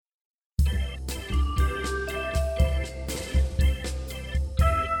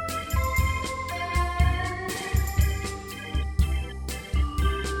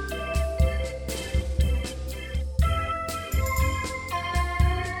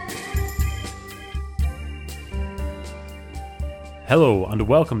Hello and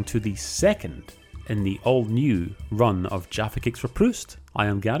welcome to the second in the all-new run of Jaffa Cakes for Proust. I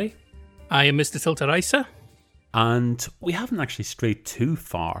am Gary. I am Mr. Tilteraisa. And we haven't actually strayed too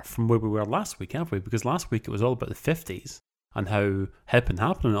far from where we were last week, have we? Because last week it was all about the 50s and how hip and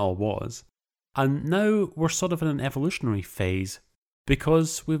happening it all was. And now we're sort of in an evolutionary phase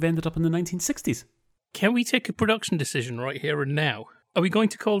because we've ended up in the 1960s. Can we take a production decision right here and now? Are we going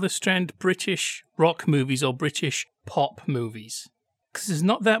to call this strand British rock movies or British pop movies? Because there's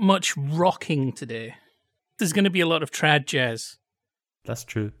not that much rocking today. There's going to be a lot of trad jazz. That's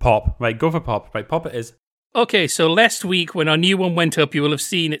true. Pop. Right, go for pop. Right, pop it is. Okay, so last week when our new one went up, you will have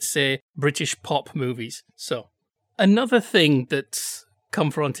seen it say British pop movies. So, another thing that's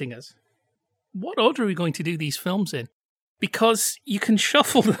confronting us. What order are we going to do these films in? Because you can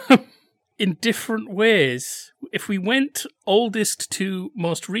shuffle them in different ways. If we went oldest to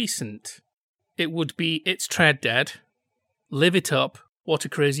most recent, it would be It's Trad Dad, Live It Up, What a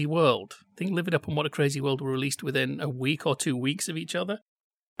Crazy World. I think Live It Up and What a Crazy World were released within a week or 2 weeks of each other.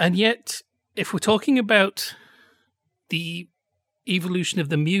 And yet, if we're talking about the evolution of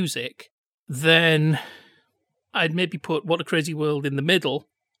the music, then I'd maybe put What a Crazy World in the middle,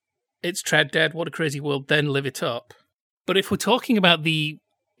 It's Trad Dad, What a Crazy World, then Live It Up. But if we're talking about the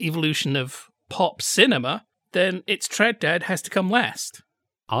evolution of pop cinema, then It's Trad Dad has to come last.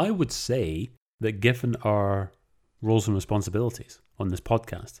 I would say that given our roles and responsibilities on this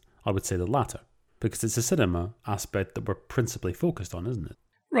podcast, I would say the latter, because it's a cinema aspect that we're principally focused on, isn't it?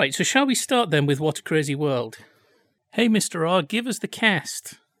 Right, so shall we start then with What a Crazy World? Hey, Mr. R, give us the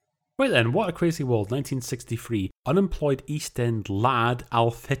cast. Right then, What a Crazy World, 1963. Unemployed East End lad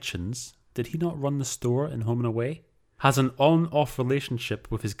Alf Hitchens, did he not run the store in Home and Away? Has an on-off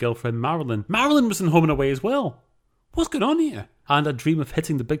relationship with his girlfriend Marilyn. Marilyn was in Home and Away as well. What's going on here? And a dream of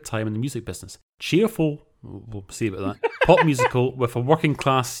hitting the big time in the music business. Cheerful, we'll see about that, pop musical with a working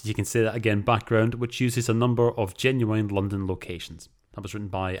class, you can say that again, background, which uses a number of genuine London locations. That was written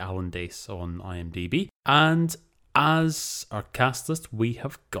by Alan Dace on IMDb. And as our cast list, we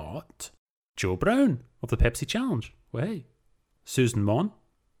have got Joe Brown of the Pepsi Challenge. Well, hey. Susan Mon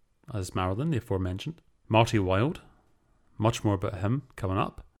as Marilyn, the aforementioned. Marty Wilde. Much more about him coming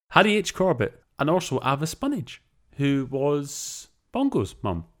up. Harry H. Corbett. And also Ava Spunage, who was Bongo's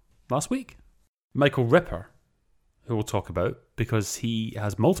mum last week. Michael Ripper, who we'll talk about because he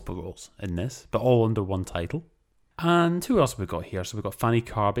has multiple roles in this, but all under one title. And who else have we got here? So we've got Fanny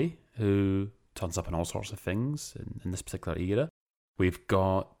Carby, who turns up in all sorts of things in this particular era. We've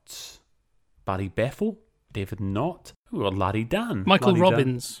got Barry Bethel, David Knott, Larry Dan. Michael Larry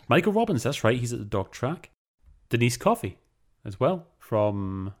Robbins. Dan. Michael Robbins, that's right, he's at the dog track. Denise Coffey as well,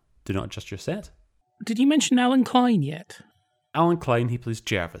 from Do Not Adjust Your Set. Did you mention Alan Klein yet? Alan Klein, he plays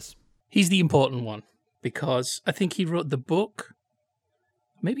Jervis. He's the important one, because I think he wrote the book.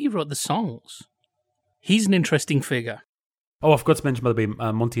 Maybe he wrote the songs. He's an interesting figure. Oh, I forgot to mention, by the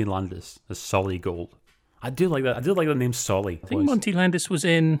way, Monty Landis as Solly Gold. I do like that. I do like the name Solly. I think Monty Landis was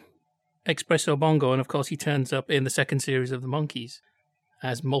in Espresso Bongo, and of course he turns up in the second series of The Monkees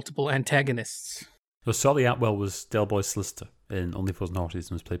as multiple antagonists. So Solly Atwell was Del Boy's solicitor in Only Fools and Horses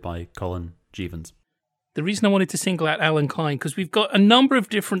and was played by Colin Jeavons. The reason I wanted to single out Alan Klein, because we've got a number of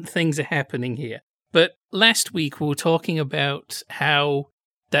different things are happening here. But last week we were talking about how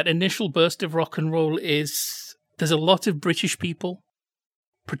that initial burst of rock and roll is, there's a lot of British people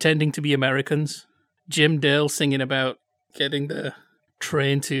pretending to be Americans. Jim Dale singing about getting the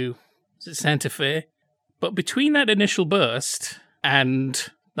train to Santa Fe. But between that initial burst and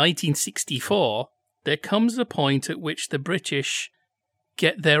 1964, there comes a point at which the British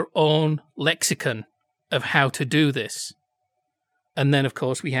get their own lexicon of how to do this. And then, of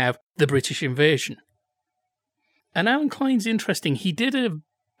course, we have the British invasion. And Alan Klein's interesting. He did an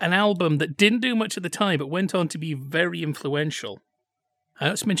album that didn't do much at the time, but went on to be very influential. I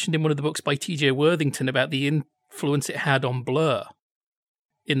know it's mentioned in one of the books by T.J. Worthington about the influence it had on Blur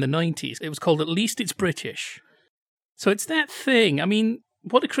in the 90s. It was called At Least It's British. So it's that thing. I mean,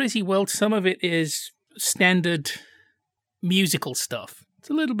 What a Crazy World, some of it is standard musical stuff. It's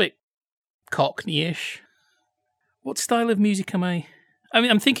a little bit Cockney-ish. What style of music am I? I mean,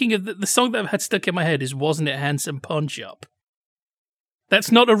 I'm thinking of the song that I've had stuck in my head is Wasn't It Handsome Punch Up?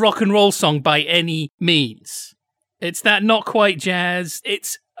 That's not a rock and roll song by any means. It's that not quite jazz.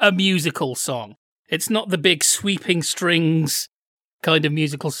 It's a musical song. It's not the big sweeping strings kind of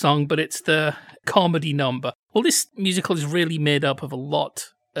musical song, but it's the comedy number. Well, this musical is really made up of a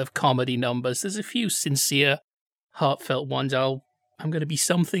lot of comedy numbers. There's a few sincere, heartfelt ones. I'm going to be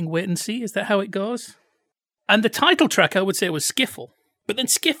something, wait and see. Is that how it goes? And the title track, I would say, was Skiffle. But then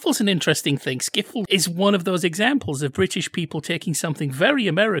Skiffle's an interesting thing. Skiffle is one of those examples of British people taking something very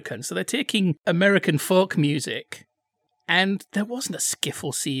American. So they're taking American folk music, and there wasn't a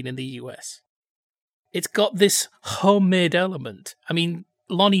skiffle scene in the US. It's got this homemade element. I mean,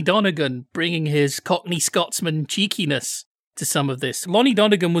 Lonnie Donegan bringing his Cockney Scotsman cheekiness to some of this. Lonnie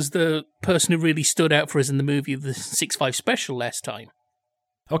Donegan was the person who really stood out for us in the movie The 6-5 Special last time.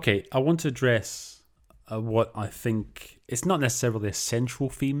 Okay, I want to address what I think it's not necessarily a central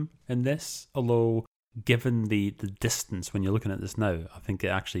theme in this, although given the distance when you're looking at this now, I think it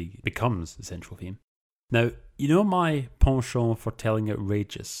actually becomes a central theme. Now, you know my penchant for telling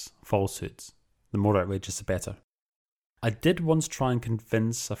outrageous falsehoods. The more outrageous, the better. I did once try and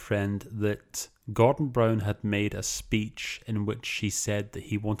convince a friend that Gordon Brown had made a speech in which he said that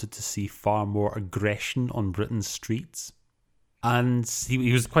he wanted to see far more aggression on Britain's streets. And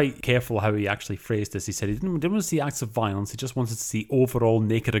he was quite careful how he actually phrased this. He said he didn't want to see acts of violence, he just wanted to see overall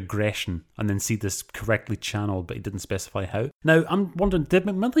naked aggression and then see this correctly channeled, but he didn't specify how. Now, I'm wondering, did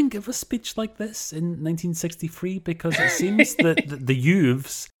Macmillan give a speech like this in 1963? Because it seems that the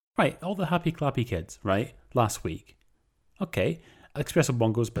youths, right, all the happy clappy kids, right, last week, okay, Espresso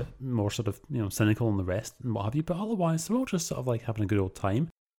Bongo's a bit more sort of, cynical than the rest and what have you, but otherwise they're all just sort of like having a good old time.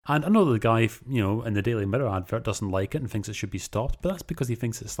 And I know the guy, in the Daily Mirror advert doesn't like it and thinks it should be stopped, but that's because he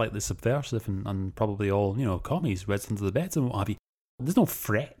thinks it's slightly subversive and probably all, commies, reds under the beds and what have you. There's no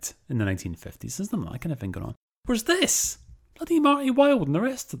threat in the 1950s, there's none of that kind of thing going on. Whereas this, bloody Marty Wilde and the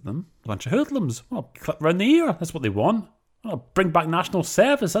rest of them, a bunch of hoodlums, clip round the ear, that's what they want. Bring back national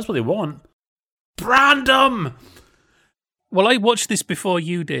service, that's what they want. Brand 'em! Well, I watched this before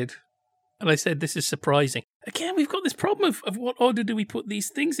you did, and I said this is surprising. Again, we've got this problem of what order do we put these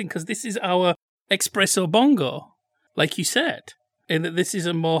things in, because this is our Espresso Bongo, like you said, and that this is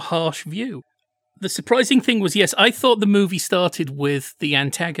a more harsh view. The surprising thing was, yes, I thought the movie started with the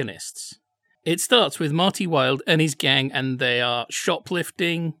antagonists. It starts with Marty Wilde and his gang, and they are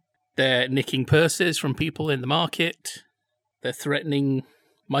shoplifting, they're nicking purses from people in the market, they're threatening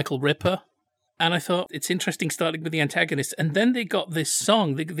Michael Ripper. And I thought, it's interesting starting with the antagonists. And then they got this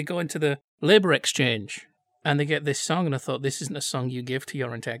song. They go into the labour exchange. And they get this song. And I thought, this isn't a song you give to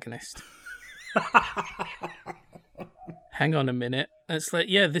your antagonist. Hang on a minute. And it's like,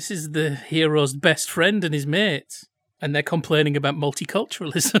 yeah, this is the hero's best friend and his mates. And they're complaining about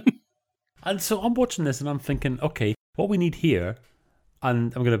multiculturalism. And so I'm watching this and I'm thinking, okay, what we need here,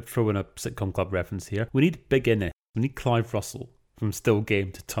 and I'm going to throw in a sitcom club reference here, we need Big Innes. We need Clive Russell from Still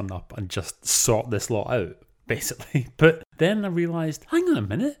Game to turn up and just sort this lot out, basically. But then I realised, hang on a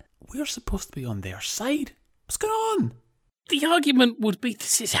minute, we're supposed to be on their side. What's going on? The argument would be,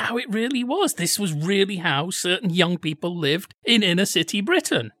 this is how it really was. This was really how certain young people lived in inner city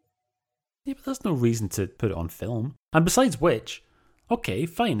Britain. Yeah, but there's no reason to put it on film. And besides which, okay,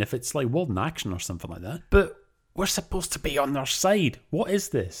 fine, if it's like Walden Action or something like that, but we're supposed to be on their side. What is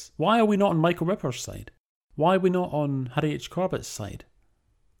this? Why are we not on Michael Ripper's side? Why are we not on Harry H. Corbett's side?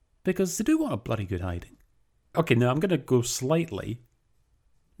 Because they do want a bloody good hiding. Okay, now I'm going to go slightly,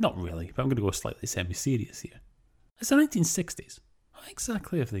 not really, but I'm going to go slightly semi-serious here. It's the 1960s. What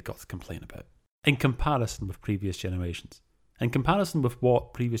exactly have they got to complain about? In comparison with previous generations. In comparison with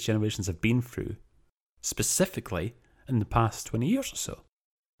what previous generations have been through, specifically in the past 20 years or so.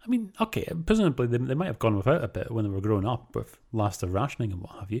 I mean, okay, presumably they might have gone without a bit when they were growing up with last of rationing and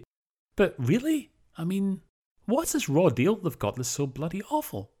what have you. But really? I mean, what's this raw deal they've got that's so bloody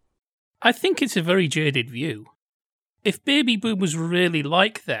awful? I think it's a very jaded view. If Baby Boom was really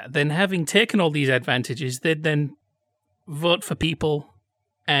like that, then having taken all these advantages, they'd then vote for people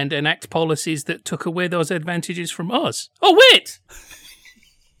and enact policies that took away those advantages from us. Oh, wait!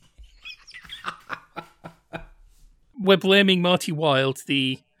 We're blaming Marty Wilde,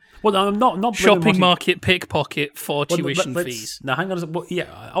 the I'm not shopping market pickpocket for tuition fees. Now, hang on. Well,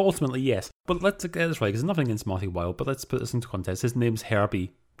 yeah, ultimately, yes. But let's get this right, because there's nothing against Marty Wilde, but let's put this into context. His name's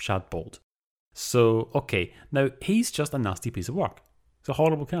Herbie Shadbolt. So, okay, now, he's just a nasty piece of work. He's a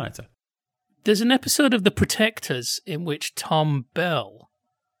horrible character. There's an episode of The Protectors in which Tom Bell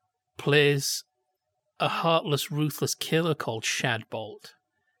plays a heartless, ruthless killer called Shadbolt.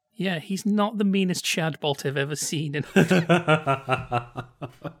 Yeah, he's not the meanest Shadbolt I've ever seen.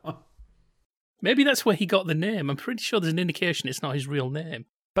 Maybe that's where he got the name. I'm pretty sure there's an indication it's not his real name.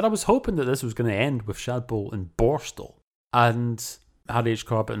 But I was hoping that this was going to end with Shadbolt in Borstal and Harry H.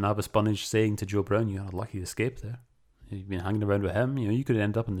 Corbett and Albus Bunnage saying to Joe Brown, you had a lucky escape there. You've been hanging around with him, you could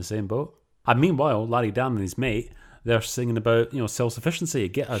end up in the same boat. And meanwhile, Larry Dan and his mate, they're singing about, self-sufficiency,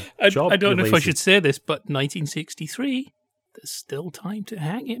 get a job. I don't know if I should say this, but 1963, there's still time to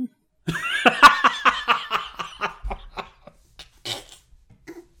hang him.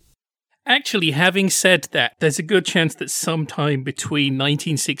 Actually, having said that, there's a good chance that sometime between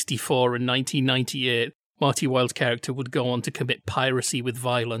 1964 and 1998, Marty Wilde's character would go on to commit piracy with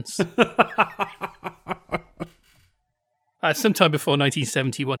violence. Sometime before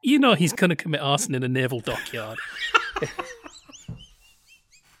 1971. You know he's going to commit arson in a naval dockyard.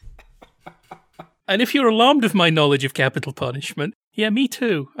 And if you're alarmed of my knowledge of capital punishment, yeah, me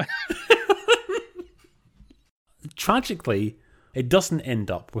too. Tragically, it doesn't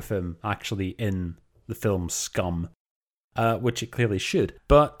end up with him actually in the film Scum, which it clearly should.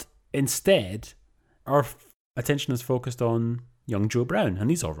 But instead, our attention is focused on young Joe Brown, and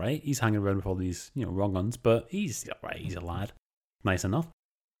he's all right. He's hanging around with all these, wrong uns, but he's all right. He's a lad. Nice enough.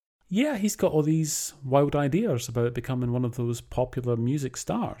 Yeah, he's got all these wild ideas about becoming one of those popular music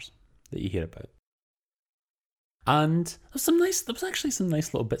stars that you hear about. And there was actually some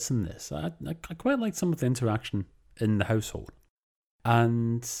nice little bits in this. I quite liked some of the interaction in the household.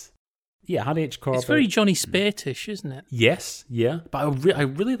 And yeah, Harry H. Corbett. It's very Johnny Spate-ish, isn't it? Yes, yeah. But I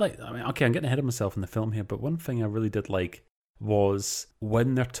really like, okay, I'm getting ahead of myself in the film here, but one thing I really did like was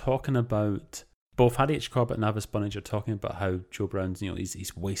when they're talking about, both Harry H. Corbett and Avis Bunnage are talking about how Joe Brown's,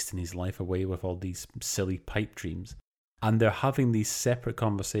 he's wasting his life away with all these silly pipe dreams. And they're having these separate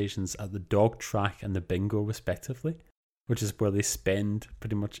conversations at the dog track and the bingo, respectively, which is where they spend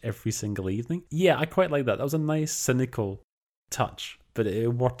pretty much every single evening. Yeah, I quite like that. That was a nice, cynical touch, but it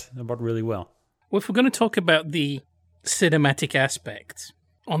worked really well. Well, if we're going to talk about the cinematic aspect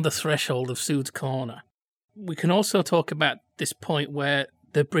on the threshold of Sood's Corner, we can also talk about this point where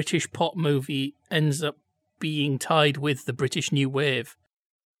the British pop movie ends up being tied with the British New Wave,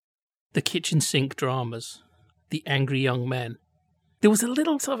 the kitchen sink dramas, the angry young men. There was a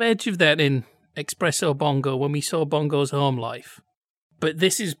little sort of edge of that in Espresso Bongo when we saw Bongo's home life. But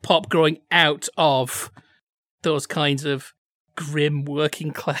this is pop growing out of those kinds of grim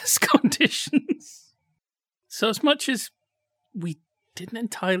working class conditions. So as much as we didn't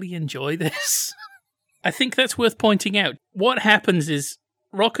entirely enjoy this, I think that's worth pointing out. What happens is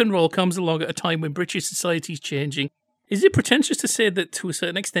rock and roll comes along at a time when British society is changing. Is it pretentious to say that to a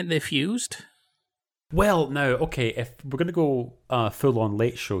certain extent they're fused? Well, now, okay, if we're going to go full-on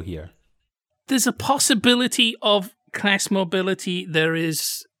late show here. There's a possibility of class mobility. There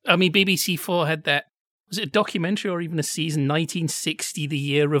is, BBC4 had that, was it a documentary or even a season, 1960, the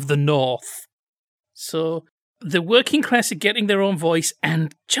year of the North. So the working class are getting their own voice,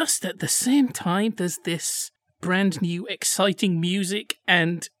 and just at the same time, there's this brand new, exciting music,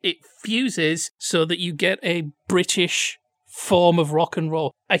 and it fuses so that you get a British form of rock and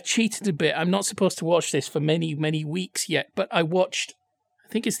roll. I cheated a bit. I'm not supposed to watch this for many, many weeks yet, but I watched,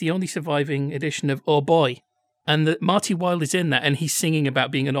 I think it's the only surviving edition of Oh Boy, and Marty Wilde is in that, and he's singing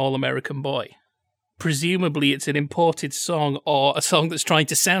about being an all-American boy. Presumably it's an imported song, or a song that's trying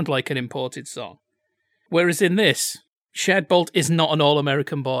to sound like an imported song. Whereas in this, Shadbolt is not an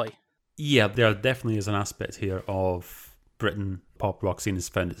all-American boy. Yeah, there definitely is an aspect here of Britain pop rock scene has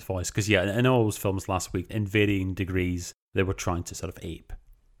found its voice. Because yeah, in all those films last week, in varying degrees, they were trying to sort of ape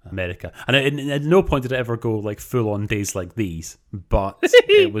America. And at no point did it ever go like full on Days Like These, but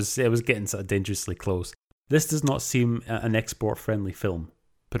it was getting sort of dangerously close. This does not seem an export-friendly film,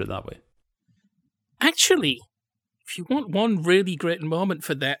 put it that way. Actually, if you want one really great moment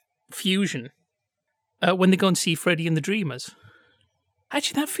for that fusion, when they go and see Freddie and the Dreamers.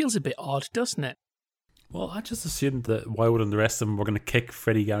 Actually, that feels a bit odd, doesn't it? Well, I just assumed that Wilde and the rest of them were going to kick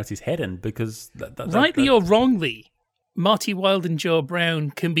Freddie Garrity's head in, because... Rightly or wrongly, Marty Wilde and Joe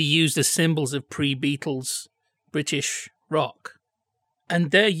Brown can be used as symbols of pre-Beatles British rock.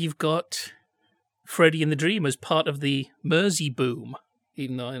 And there you've got Freddie and the Dreamers, part of the Mersey boom.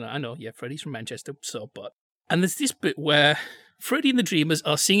 Even though, I know, yeah, Freddie's from Manchester, so but... And there's this bit where Freddie and the Dreamers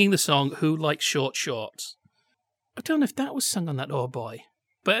are singing the song Who Likes Short Shorts. I don't know if that was sung on that Oh Boy.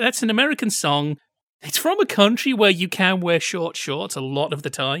 But that's an American song. It's from a country where you can wear short shorts a lot of the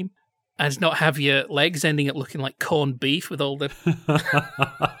time and not have your legs ending up looking like corned beef with all the...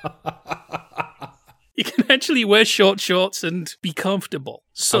 You can actually wear short shorts and be comfortable.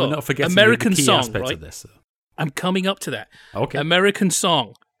 So, not forgetting American the key song, aspect right? of this. I'm coming up to that. Okay. American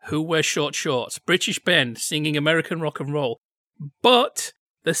song, Who Wears Short Shorts? British band singing American rock and roll. But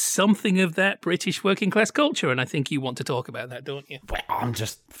there's something of that British working class culture, and I think you want to talk about that, don't you? Well, I'm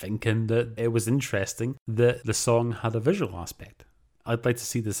just thinking that it was interesting that the song had a visual aspect. I'd like to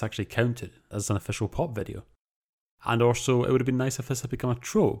see this actually counted as an official pop video. And also, it would have been nice if this had become a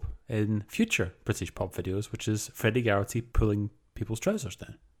trope in future British pop videos, which is Freddie Garrity pulling people's trousers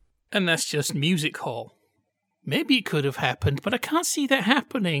down. And that's just music hall. Maybe it could have happened, but I can't see that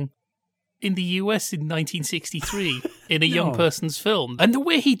happening in the US in 1963 in a young person's film. And the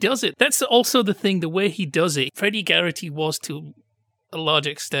way he does it, that's also the thing, the way he does it. Freddie Garrity was, to a large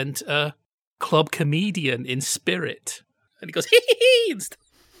extent, a club comedian in spirit. And he goes, hee hee hee, and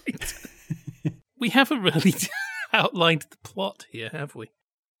stuff. We haven't really outlined the plot here, have we?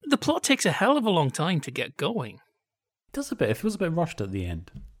 The plot takes a hell of a long time to get going. It does a bit. It feels a bit rushed at the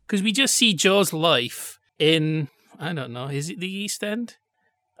end. Because we just see Joe's life in, I don't know, is it the East End?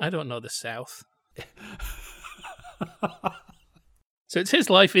 I don't know the South. So it's his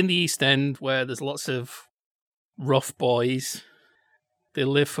life in the East End where there's lots of rough boys. They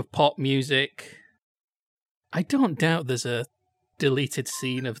live for pop music. I don't doubt there's a deleted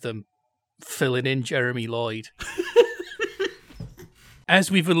scene of them filling in Jeremy Lloyd. As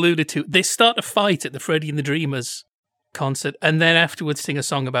we've alluded to, they start a fight at the Freddie and the Dreamers concert and then afterwards sing a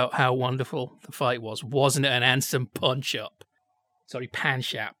song about how wonderful the fight was. Wasn't it an handsome punch-up? Sorry,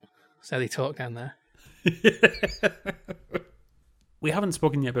 pan-shap. That's how they talk down there. We haven't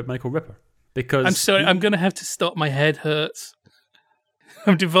spoken yet about Michael Ripper. Because I'm sorry, I'm going to have to stop. My head hurts.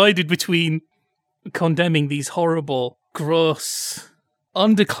 I'm divided between condemning these horrible, gross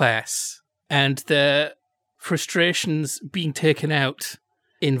underclass and their frustrations being taken out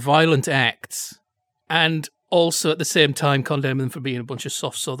in violent acts, and also at the same time condemning them for being a bunch of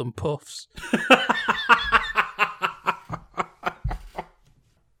soft southern puffs.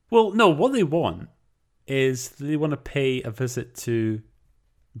 Well, no, what they want is they want to pay a visit to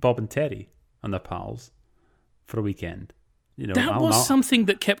Bob and Terry and their pals for a weekend. You know, that was something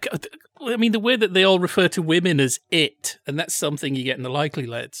that kept... I mean, the way that they all refer to women as it, and that's something you get in the Likely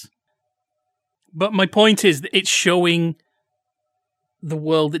Lads. But my point is that it's showing the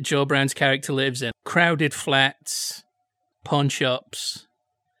world that Joe Brown's character lives in. Crowded flats, punch-ups,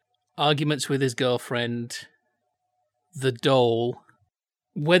 arguments with his girlfriend, the dole,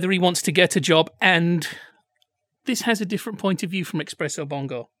 whether he wants to get a job, and this has a different point of view from Espresso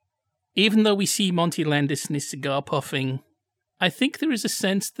Bongo. Even though we see Monty Landis and his cigar puffing, I think there is a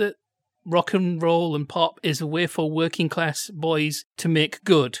sense that rock and roll and pop is a way for working class boys to make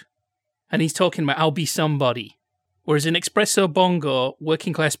good. And he's talking about, I'll be somebody. Whereas in Espresso Bongo,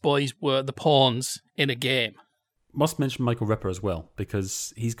 working class boys were the pawns in a game. Must mention Michael Ripper as well,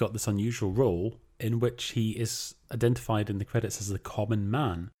 because he's got this unusual role in which he is identified in the credits as the common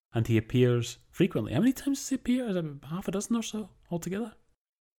man, and he appears frequently. How many times does he appear? Is it half a dozen or so altogether?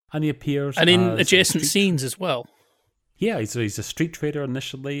 And he appears and in adjacent scenes as well. Yeah, he's a street trader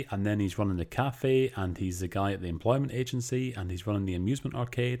initially, and then he's running the cafe, and he's the guy at the employment agency, and he's running the amusement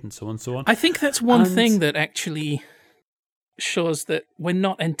arcade, and so on and so on. I think that's one thing that actually shows that we're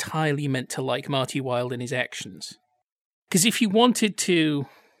not entirely meant to like Marty Wilde and his actions. Because if you wanted to,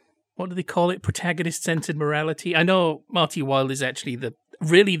 what do they call it, protagonist-centered morality? I know Marty Wilde is actually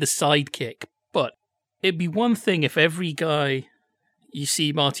really the sidekick, but it'd be one thing if every guy you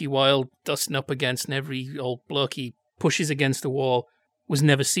see Marty Wilde dusting up against and every old bloke he pushes against the wall was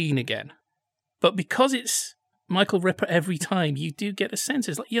never seen again. But because it's Michael Ripper every time, you do get a sense.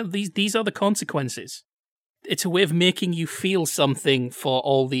 It's like, yeah, these are the consequences. It's a way of making you feel something for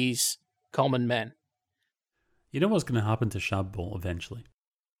all these common men. You know what's going to happen to Shadbol eventually?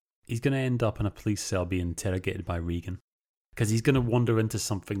 He's going to end up in a police cell being interrogated by Regan. Because he's going to wander into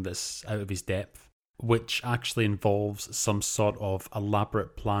something that's out of his depth, which actually involves some sort of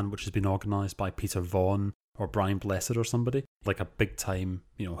elaborate plan which has been organised by Peter Vaughan or Brian Blessed or somebody, like a big-time,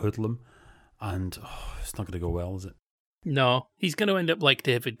 hoodlum. And it's not going to go well, is it? No, he's going to end up like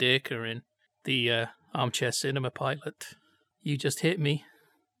David Dacre in the Armchair Cinema pilot. You just hit me.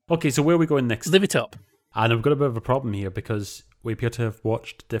 Okay, so where are we going next? Live It Up. And I've got a bit of a problem here because we appear to have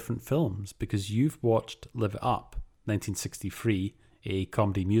watched different films, because you've watched Live It Up, 1963, a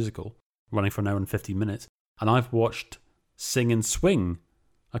comedy musical, running for an hour and 50 minutes, and I've watched Sing and Swing,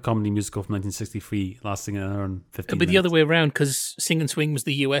 a comedy musical from 1963, lasting an hour and 50 minutes. It'll be the other way around, because Sing and Swing was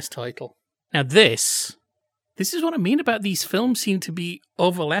the US title. Now this is what I mean about these films seem to be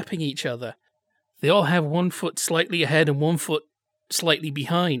overlapping each other. They all have one foot slightly ahead and one foot slightly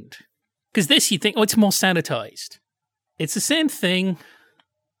behind. Because this, you think, it's more sanitized. It's the same thing.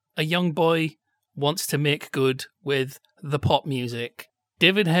 A young boy wants to make good with the pop music.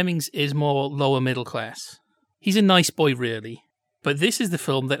 David Hemmings is more lower middle class. He's a nice boy, really. But this is the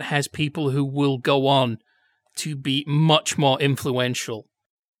film that has people who will go on to be much more influential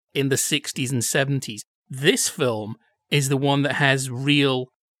in the 60s and 70s. This film is the one that has real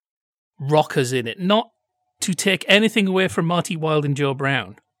rockers in it. Not to take anything away from Marty Wilde and Joe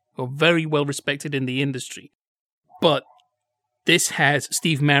Brown, who are very well respected in the industry. But this has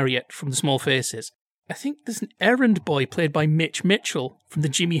Steve Marriott from The Small Faces I think there's an errand boy played by Mitch Mitchell from the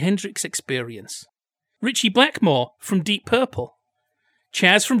Jimi Hendrix Experience. Richie Blackmore from Deep Purple.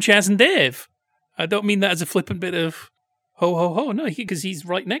 Chaz from Chaz and Dave. I don't mean that as a flippant bit of ho ho ho, no, because he's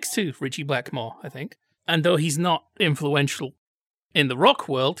right next to Richie Blackmore, I think. And though he's not influential in the rock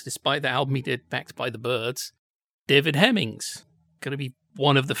world, despite the album he did backed by the Byrds, David Hemmings, going to be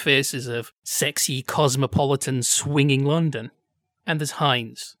one of the faces of sexy, cosmopolitan, swinging London. And there's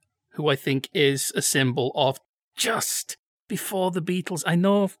Hines, who I think is a symbol of just before the Beatles. I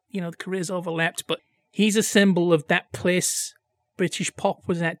know, the careers overlapped, but he's a symbol of that place British pop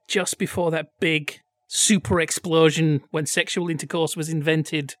was at just before that big super explosion when sexual intercourse was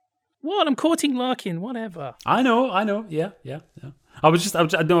invented. What? I'm quoting Larkin, whatever. I know. Yeah.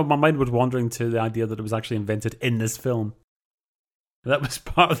 I know my mind was wandering to the idea that it was actually invented in this film. That was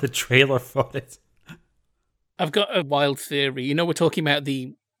part of the trailer for it. I've got a wild theory. We're talking about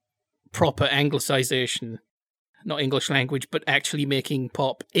the proper Anglicization, not English language, but actually making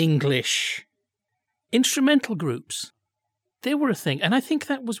pop English. Instrumental groups, they were a thing. And I think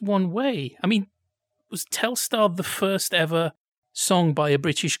that was one way. I mean, was Telstar the first ever song by a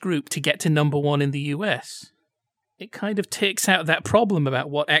British group to get to number one in the US? It kind of takes out that problem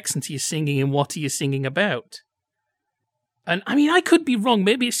about what accent you're singing and what are you singing about. And I mean, I could be wrong.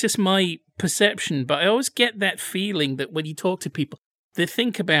 Maybe it's just my perception, but I always get that feeling that when you talk to people, they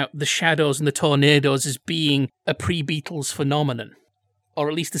think about the Shadows and the Tornadoes as being a pre-Beatles phenomenon, or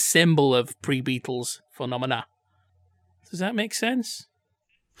at least a symbol of pre-Beatles phenomena. Does that make sense?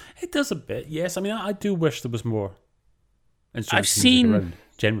 It does a bit, yes. I mean, I do wish there was more instrumental I've seen around,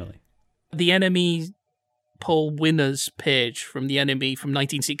 generally. The Enemy poll winners page from The Enemy from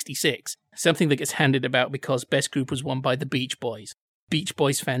 1966. Something that gets handed about because Best Group was won by the Beach Boys. Beach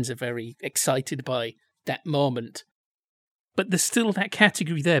Boys fans are very excited by that moment. But there's still that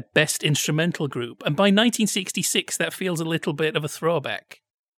category there, Best Instrumental Group. And by 1966, that feels a little bit of a throwback.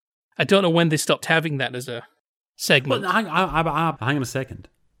 I don't know when they stopped having that as a segment. Well, hang on a second.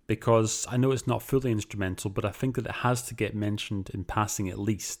 Because I know it's not fully instrumental, but I think that it has to get mentioned in passing at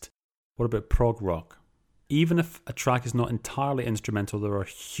least. What about prog rock? Even if a track is not entirely instrumental, there are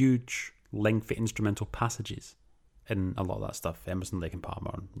huge, lengthy instrumental passages in a lot of that stuff. Emerson, Lake and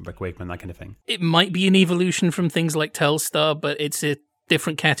Palmer, and Rick Wakeman, that kind of thing. It might be an evolution from things like Telstar, but it's a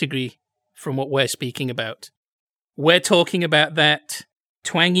different category from what we're speaking about. We're talking about that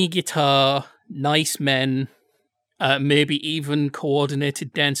twangy guitar, nice men, maybe even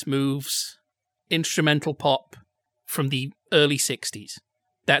coordinated dance moves, instrumental pop from the early 60s.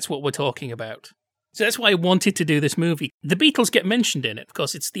 That's what we're talking about. So that's why I wanted to do this movie. The Beatles get mentioned in it,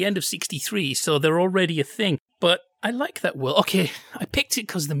 because it's the end of 63, so they're already a thing. But I like that world. Okay, I picked it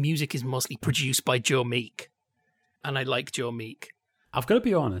because the music is mostly produced by Joe Meek. And I like Joe Meek. I've got to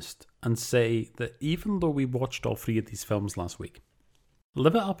be honest and say that even though we watched all three of these films last week,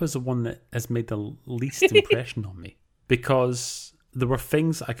 Live It Up is the one that has made the least impression on me. Because there were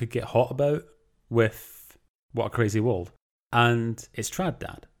things I could get hot about with What a Crazy World. And it's Trad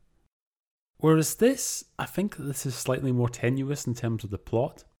Dad. Whereas this, I think that this is slightly more tenuous in terms of the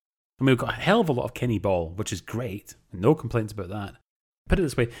plot. I mean, we've got a hell of a lot of Kenny Ball, which is great. No complaints about that. Put it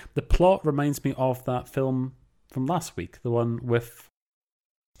this way, the plot reminds me of that film from last week, the one with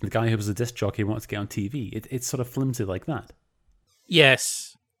the guy who was a disc jockey and wanted to get on TV. It's sort of flimsy like that.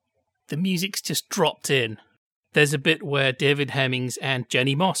 Yes. The music's just dropped in. There's a bit where David Hemmings and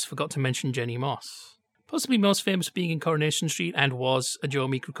Jenny Moss, forgot to mention Jenny Moss, possibly most famous for being in Coronation Street and was a Joe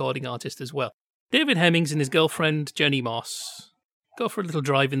Meek recording artist as well. David Hemmings and his girlfriend Jenny Moss go for a little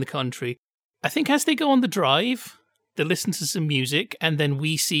drive in the country. I think as they go on the drive, they listen to some music, and then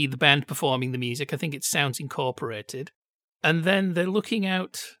we see the band performing the music. I think it sounds incorporated. And then they're looking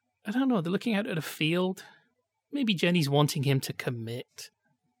out, they're looking out at a field. Maybe Jenny's wanting him to commit,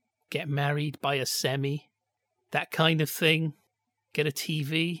 get married, buy a semi, that kind of thing. Get a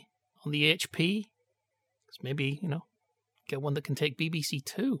TV on the HP. Maybe, get one that can take BBC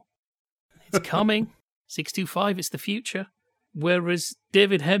Two. It's coming. 625, it's the future. Whereas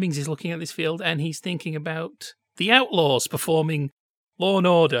David Hemmings is looking at this field and he's thinking about the Outlaws performing Law and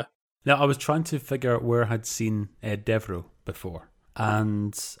Order. Now, I was trying to figure out where I'd seen Ed Devereaux before.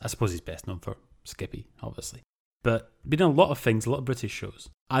 And I suppose he's best known for Skippy, obviously. But been in a lot of things, a lot of British shows.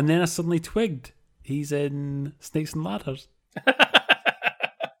 And then I suddenly twigged he's in Snakes and Ladders.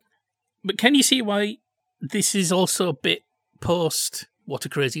 But can you see why this is also a bit post What a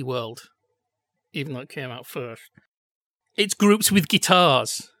Crazy World, even though it came out first? It's groups with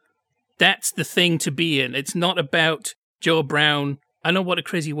guitars. That's the thing to be in. It's not about Joe Brown. I know What a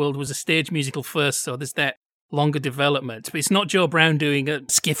Crazy World was a stage musical first, so there's that longer development. But it's not Joe Brown doing a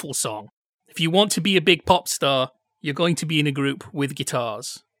skiffle song. If you want to be a big pop star, you're going to be in a group with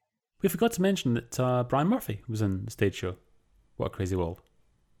guitars. We forgot to mention that Brian Murphy was in the stage show. What a Crazy World.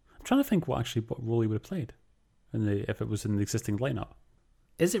 I'm trying to think what role he would have played if it was in the existing lineup.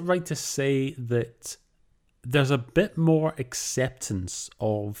 Is it right to say that there's a bit more acceptance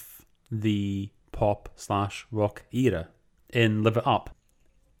of the pop/rock era in Live It Up?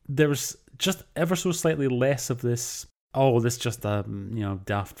 There's just ever so slightly less of this, this just a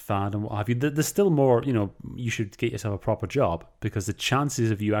daft fad and what have you. There's still more, you should get yourself a proper job, because the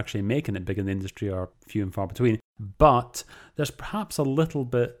chances of you actually making it big in the industry are few and far between. But there's perhaps a little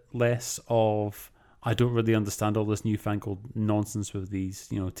bit less of, I don't really understand all this newfangled nonsense with these,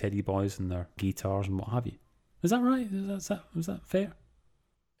 teddy boys and their guitars and what have you. Is that right? Is that fair?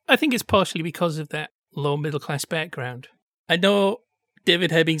 I think it's partially because of that low middle class background. I know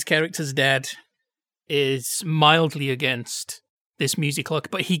David Hebbing's character's dad is mildly against this music look,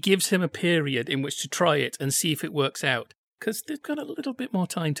 but he gives him a period in which to try it and see if it works out, because they've got a little bit more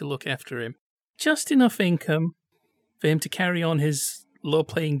time to look after him. Just enough income for him to carry on his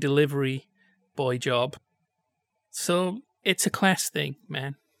low-paying delivery boy job. So it's a class thing,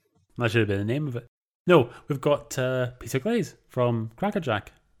 man. That should have been the name of it. No, we've got Peter Glaze from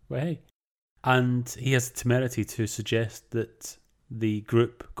Crackerjack. Well, hey. And he has the temerity to suggest that the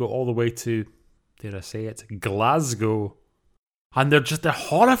group go all the way to, dare I say it, Glasgow. And they're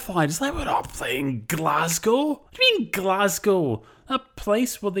horrified. It's like, we're not playing Glasgow. What do you mean Glasgow? That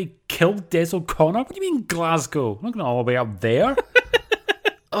place where they killed Des O'Connor? What do you mean Glasgow? I'm not going all the way up there.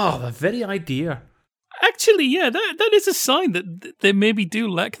 The very idea. Actually, yeah, that is a sign that they maybe do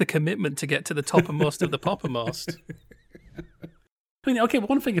lack the commitment to get to the toppermost of the poppermost. I mean, okay,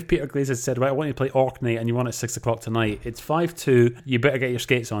 one thing if Peter Glaze had said, right, I want you to play Orkney and you want it 6 o'clock tonight, it's 5-2, you better get your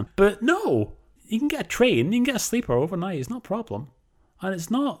skates on. But no, you can get a train, you can get a sleeper overnight, it's not a problem. And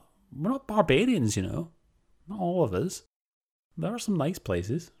we're not barbarians, not all of us. There are some nice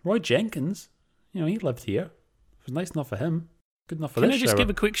places. Roy Jenkins, he lived here. It was nice enough for him. Good enough for this. Can I just give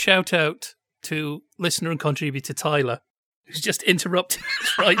a quick shout out to listener and contributor Tyler, who's just interrupting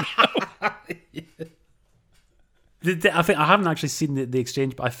us right now? I think I haven't actually seen the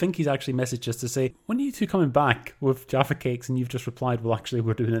exchange, but I think he's actually messaged us to say, when are you two coming back with Jaffa Cakes? And you've just replied, well, actually,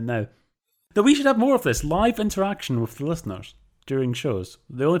 we're doing it now. That we should have more of this live interaction with the listeners during shows.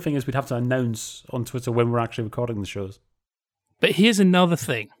 The only thing is we'd have to announce on Twitter when we're actually recording the shows. But here's another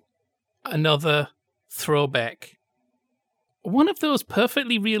thing, another throwback. One of those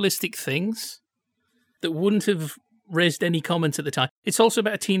perfectly realistic things that wouldn't have raised any comments at the time. It's also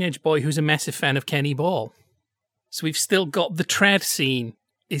about a teenage boy who's a massive fan of Kenny Ball. So we've still got the trad scene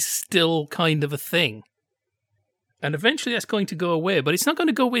is still kind of a thing. And eventually that's going to go away, but it's not going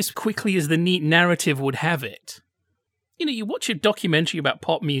to go away as quickly as the neat narrative would have it. You watch a documentary about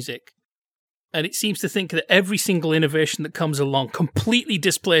pop music, and it seems to think that every single innovation that comes along completely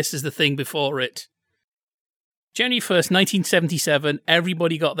displaces the thing before it. January 1st, 1977,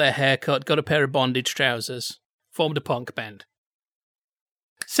 everybody got their hair cut, got a pair of bondage trousers, formed a punk band.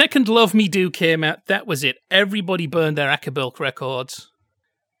 Second Love Me Do came out, that was it. Everybody burned their Acapulco records,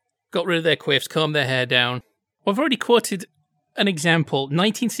 got rid of their quiffs, combed their hair down. I've already quoted an example.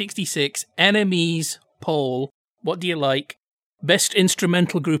 1966, NME's poll, what do you like? Best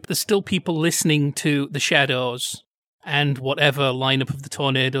instrumental group. There's still people listening to The Shadows and whatever lineup of the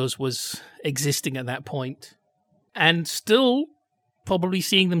Tornadoes was existing at that point. And still probably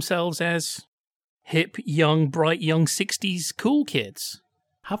seeing themselves as hip, young, bright, young 60s cool kids.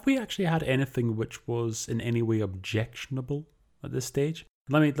 Have we actually had anything which was in any way objectionable at this stage?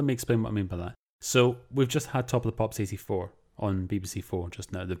 Let me explain what I mean by that. So we've just had Top of the Pops 84 on BBC 4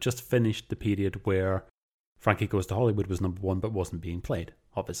 just now. They've just finished the period where Frankie Goes to Hollywood was number one but wasn't being played,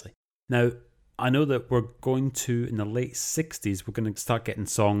 obviously. Now, I know that we're going to, in the late 60s, we're going to start getting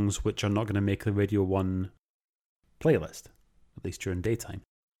songs which are not going to make the Radio 1 playlist, at least during daytime.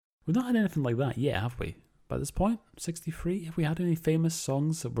 We've not had anything like that yet, have we? By this point, 63, have we had any famous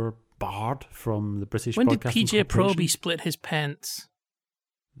songs that were barred from the British When Broadcasting did PJ Corporation? Proby split his pants?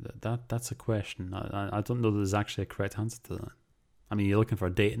 That's a question. I don't know that there's actually a correct answer to that. I mean, you're looking for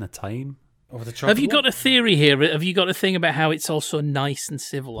a date and a time? Have you got a theory here? Have you got a thing about how it's also nice and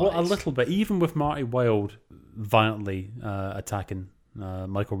civilized? Well, a little bit. Even with Marty Wilde violently attacking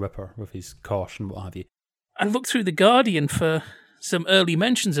Michael Ripper with his cosh and what have you. I looked through The Guardian for some early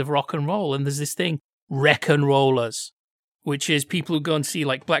mentions of rock and roll, and there's this thing, wreck and rollers, which is people who go and see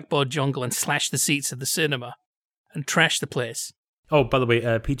like Blackboard Jungle and slash the seats of the cinema and trash the place. Oh, by the way,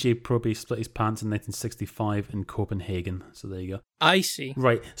 PJ Proby split his pants in 1965 in Copenhagen. So there you go. I see.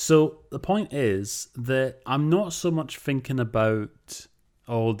 Right. So the point is that I'm not so much thinking about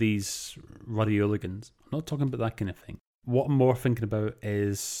all these ruddy hooligans. I'm not talking about that kind of thing. What I'm more thinking about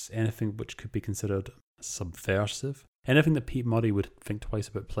is anything which could be considered subversive. Anything that Pete Murray would think twice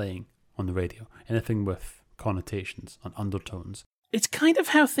about playing on the radio. Anything with connotations and undertones. It's kind of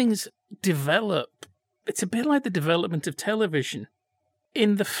how things develop. It's a bit like the development of television.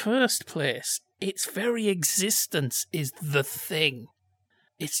 In the first place, its very existence is the thing.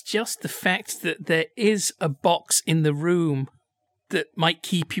 It's just the fact that there is a box in the room that might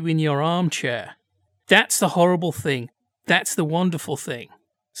keep you in your armchair. That's the horrible thing. That's the wonderful thing.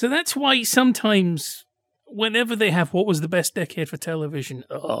 So that's why sometimes, whenever they have what was the best decade for television,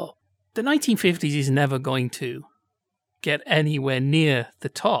 the 1950s is never going to get anywhere near the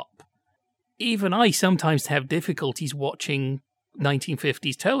top. Even I sometimes have difficulties watching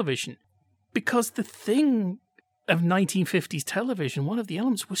 1950s television because the thing of 1950s television, one of the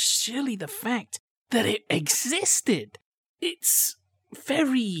elements was surely the fact that it existed. Its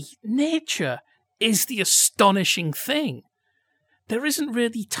very nature is the astonishing thing. There isn't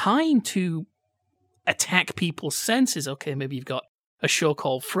really time to attack people's senses. Okay, maybe you've got a show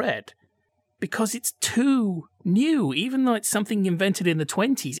called Fred, because it's too new, even though it's something invented in the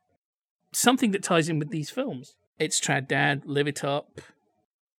 20s. Something that ties in with these films. It's Trad Dad, Live It Up,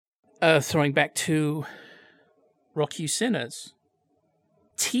 throwing back to Rock You Sinners.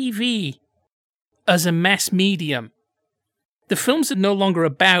 TV as a mass medium. The films are no longer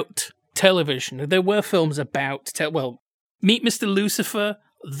about television. There were films about, Meet Mr. Lucifer,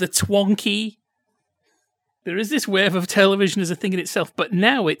 The Twonky. There is this wave of television as a thing in itself, but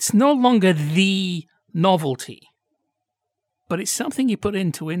now it's no longer the novelty. But it's something you put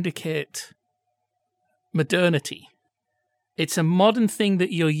in to indicate modernity. It's a modern thing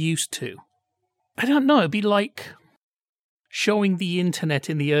that you're used to. I don't know, it'd be like showing the internet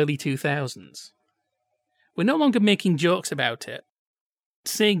in the early 2000s. We're no longer making jokes about it.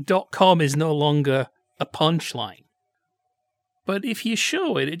 Saying .com is no longer a punchline. But if you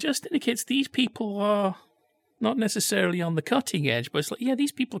show it, it just indicates these people are not necessarily on the cutting edge, but it's like, yeah,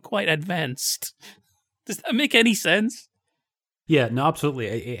 these people are quite advanced. Does that make any sense? Yeah, no,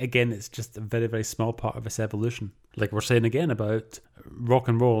 absolutely. Again, it's just a very, very small part of its evolution. Like we're saying again about rock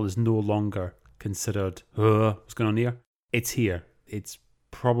and roll is no longer considered, what's going on here? It's here. It's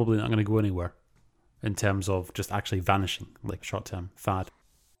probably not going to go anywhere in terms of just actually vanishing, like short-term fad.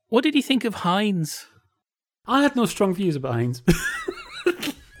 What did you think of Hines? I had no strong views about Hines.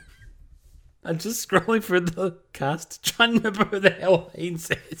 I'm just scrolling through the cast, trying to remember who the hell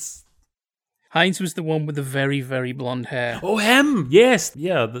Hines is. Hines was the one with the very, very blonde hair. Oh, him! Yes!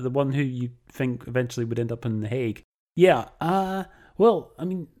 Yeah, the one who you think eventually would end up in The Hague. Yeah, well, I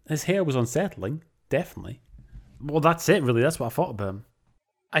mean, his hair was unsettling, definitely. Well, that's it, really. That's what I thought about him.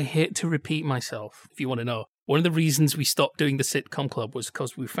 I hate to repeat myself, if you want to know. One of the reasons we stopped doing the Sitcom Club was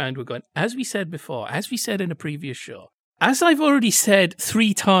because we found we're going, as we said before, as we said in a previous show, as I've already said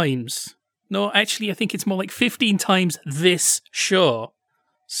 3 times, no, actually, I think it's more like 15 times this show,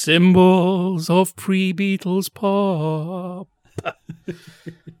 symbols of pre-Beatles pop.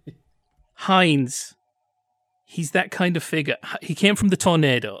 Hines, he's that kind of figure. He came from the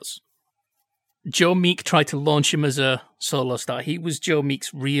Tornadoes. Joe Meek tried to launch him as a solo star. He was Joe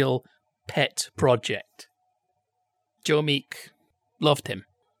Meek's real pet project. Joe Meek loved him.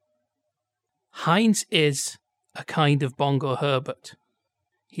 Hines is a kind of Bongo Herbert.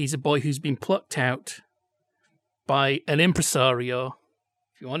 He's a boy who's been plucked out by an impresario,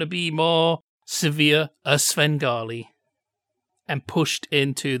 if you want to be more severe, a Svengali, and pushed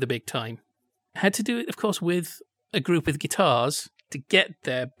into the big time. Had to do it, of course, with a group with guitars to get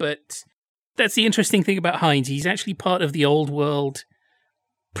there, but that's the interesting thing about Hines. He's actually part of the old world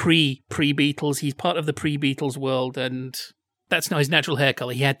pre-Beatles. He's part of the pre-Beatles world, and that's not his natural hair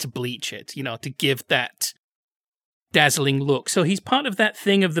color. He had to bleach it, to give that dazzling look. So he's part of that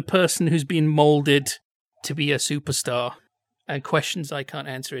thing of the person who's been molded to be a superstar. And Questions I Can't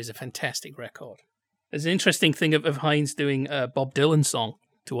Answer is a fantastic record. There's an interesting thing of Hines doing a Bob Dylan song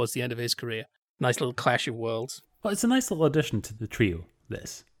towards the end of his career. Nice little clash of worlds. Well, it's a nice little addition to the trio,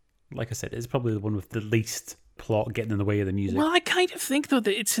 this. Like I said, it's probably the one with the least plot getting in the way of the music. Well, I kind of think, though,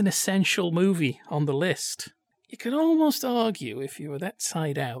 that it's an essential movie on the list. You could almost argue, if you were that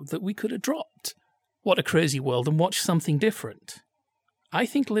side out, that we could have dropped What a Crazy World and watched something different. I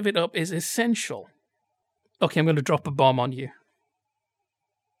think Live It Up is essential. Okay, I'm going to drop a bomb on you.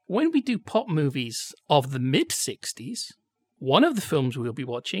 When we do pop movies of the mid-60s, one of the films we'll be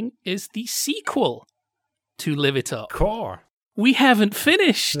watching is the sequel to Live It Up. Core. We haven't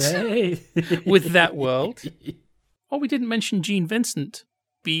finished Hey. with that world. Oh, we didn't mention Gene Vincent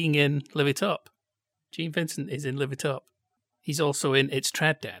being in Live It Up. Gene Vincent is in Live It Up. He's also in It's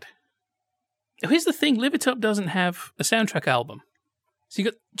Trad Dad. Here's the thing, Live It Up doesn't have a soundtrack album. So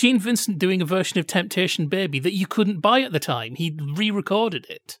you got Gene Vincent doing a version of Temptation Baby that you couldn't buy at the time. He re-recorded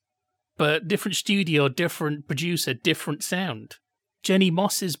it. But different studio, different producer, different sound. Jenny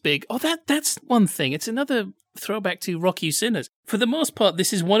Moss is big. Oh, that's one thing. It's another throwback to Rock You Sinners. For the most part,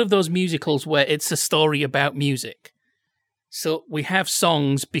 this is one of those musicals where it's a story about music. So we have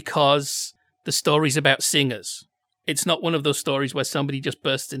songs because the story's about singers. It's not one of those stories where somebody just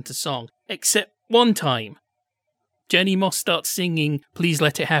bursts into song. Except one time. Jenny Moss starts singing Please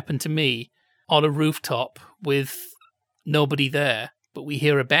Let It Happen to Me on a rooftop with nobody there, but we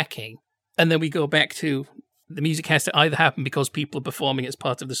hear her backing. And then we go back to the music has to either happen because people are performing as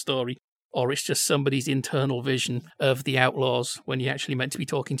part of the story, or it's just somebody's internal vision of the Outlaws when you're actually meant to be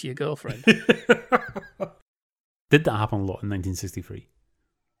talking to your girlfriend. Did that happen a lot in 1963?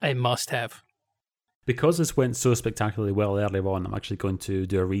 It must have. Because this went so spectacularly well earlier on, I'm actually going to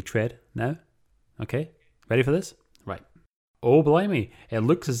do a retread now. Okay? Ready for this? Right. Oh, blimey. It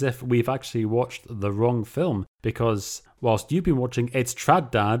looks as if we've actually watched the wrong film, because whilst you've been watching It's Trad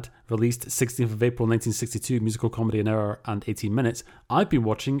Dad, released 16th of April 1962, musical comedy an hour and 18 minutes, I've been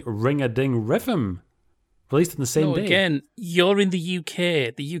watching Ring-a-Ding Rhythm, released on the same day. Again, you're in the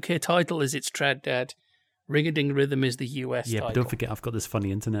UK. The UK title is It's Trad Dad. Ring-a-Ding Rhythm is the US title. Yeah, but don't forget I've got this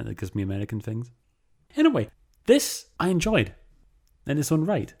funny internet that gives me American things. Anyway, this I enjoyed in its own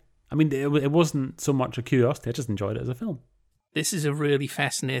right. I mean, it wasn't so much a curiosity, I just enjoyed it as a film. This is a really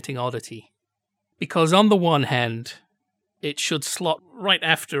fascinating oddity. Because on the one hand, it should slot right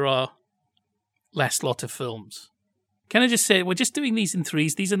after our last lot of films. Can I just say, we're just doing these in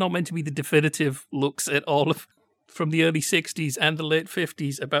threes. These are not meant to be the definitive looks at all of from the early 60s and the late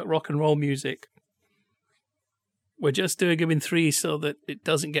 50s about rock and roll music. We're just doing them in threes so that it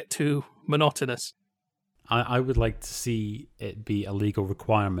doesn't get too monotonous. I would like to see it be a legal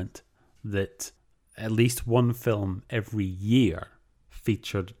requirement that at least one film every year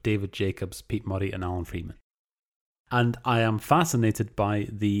featured David Jacobs, Pete Murray, and Alan Freeman. And I am fascinated by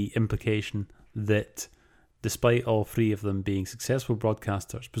the implication that despite all three of them being successful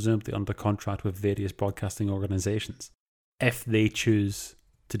broadcasters, presumably under contract with various broadcasting organisations, if they choose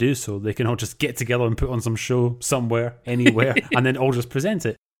to do so, they can all just get together and put on some show somewhere, anywhere, and then all just present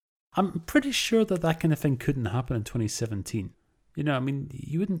it. I'm pretty sure that kind of thing couldn't happen in 2017. You know, I mean,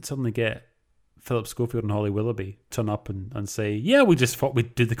 you wouldn't suddenly get Philip Schofield and Holly Willoughby turn up and say, yeah, we just thought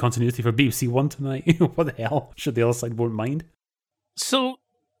we'd do the continuity for BBC One tonight. What the hell? Should the other side won't mind? So,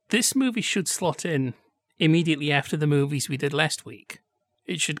 this movie should slot in immediately after the movies we did last week.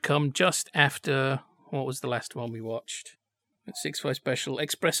 It should come just after, what was the last one we watched? 6-5 Special,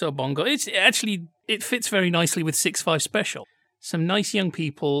 Espresso Bongo. It fits very nicely with 6-5 Special. Some nice young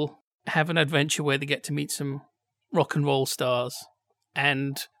people have an adventure where they get to meet some rock and roll stars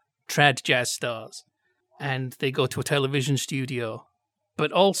and trad jazz stars, and they go to a television studio.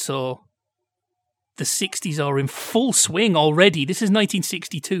 But also, the 60s are in full swing already. This is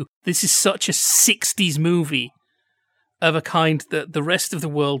 1962. This is such a 60s movie of a kind that the rest of the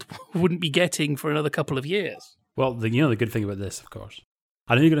world wouldn't be getting for another couple of years. Well, the good thing about this, of course,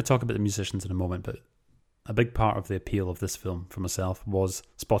 I know you're going to talk about the musicians in a moment, but a big part of the appeal of this film for myself was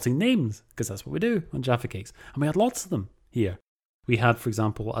spotting names, because that's what we do on Jaffa Cakes. And we had lots of them here. We had, for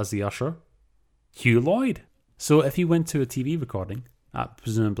example, as the usher, Hugh Lloyd. So if you went to a TV recording at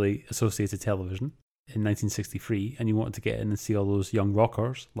presumably Associated Television in 1963 and you wanted to get in and see all those young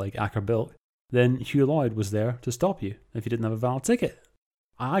rockers like Acker Bilk, then Hugh Lloyd was there to stop you if you didn't have a valid ticket.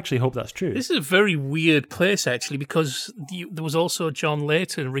 I actually hope that's true. This is a very weird place, actually, because there was also John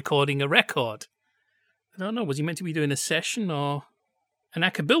Layton recording a record. I don't know, was he meant to be doing a session or... And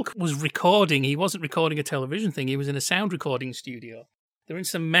Acker Bilk was recording. He wasn't recording a television thing. He was in a sound recording studio. They're in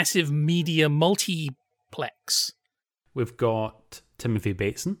some massive media multiplex. We've got Timothy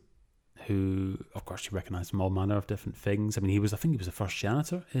Bateson, who, of course, you recognise from all manner of different things. I mean, I think he was the first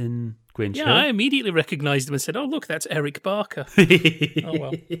janitor in Grange Hill. Yeah, I immediately recognised him and said, oh, look, that's Eric Barker. Oh,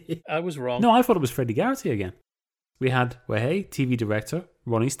 well, I was wrong. No, I thought it was Freddie Garrity again. We had, TV director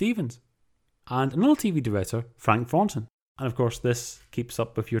Ronnie Stevens. And another TV director, Frank Thornton. And of course, this keeps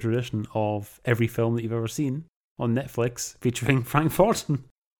up with your tradition of every film that you've ever seen on Netflix featuring Frank Thornton.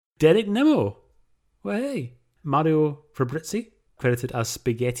 Derek Nimmo. Mario Fabrizzi, credited as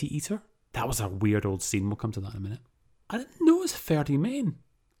Spaghetti Eater. That was a weird old scene. We'll come to that in a minute. I didn't know it was Ferdy Main.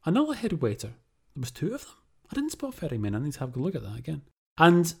 Another head waiter. There was two of them. I didn't spot Ferdy Main. I need to have a look at that again.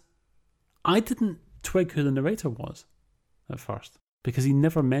 And I didn't twig who the narrator was at first, because he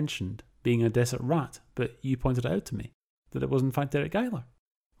never mentioned being a desert rat, but you pointed it out to me that it was in fact Derek Geiler.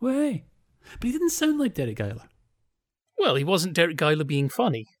 But he didn't sound like Derek Geiler. Well, he wasn't Derek Geiler being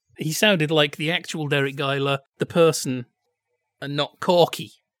funny. He sounded like the actual Derek Geiler, the person, and not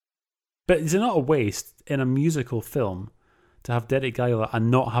Corky. But is it not a waste in a musical film to have Derek Geiler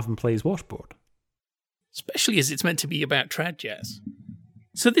and not have him play his washboard? Especially as it's meant to be about trad jazz.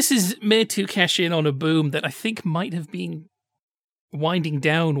 So this is made to cash in on a boom that I think might have been winding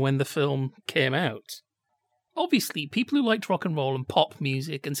down when the film came out. Obviously, people who liked rock and roll and pop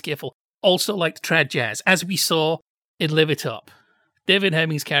music and skiffle also liked trad jazz, as we saw in Live It Up. David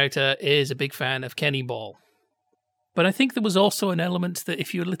Hemming's character is a big fan of Kenny Ball. But I think there was also an element that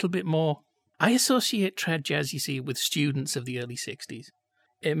if you're a little bit more... I associate trad jazz, you see, with students of the early 60s.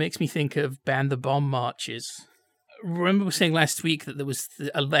 It makes me think of Ban the Bomb marches. Remember we were saying last week that there was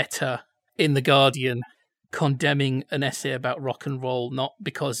a letter in The Guardian condemning an essay about rock and roll, not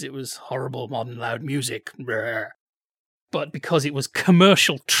because it was horrible, modern, loud music, but because it was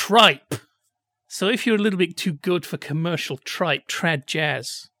commercial tripe. So if you're a little bit too good for commercial tripe, trad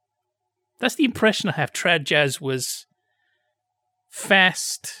jazz. That's the impression I have. Trad jazz was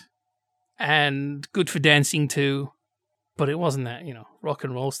fast and good for dancing to, but it wasn't that, rock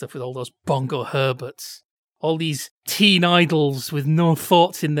and roll stuff with all those bongo Herberts. All these teen idols with no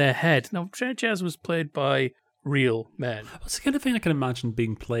thoughts in their head. No, trad jazz was played by real men. It's the kind of thing I can imagine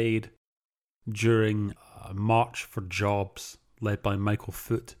being played during a march for jobs led by Michael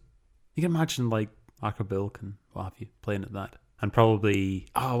Foot. You can imagine like Acker Bilk and what have you playing at that. And probably,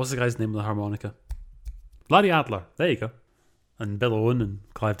 what's the guy's name of the harmonica? Larry Adler. There you go. And Bill Owen and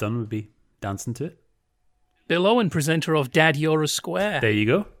Clive Dunn would be dancing to it. Bill Owen, presenter of Dad, You're a Square. There you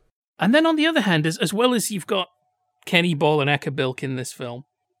go. And then on the other hand, as well as you've got Kenny Ball and Acker Bilk in this film,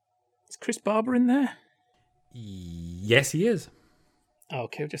 is Chris Barber in there? Yes, he is.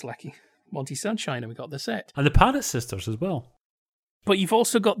 Okay, we're just lucky. Monty Sunshine, and we got the set. And the Parrot Sisters as well. But you've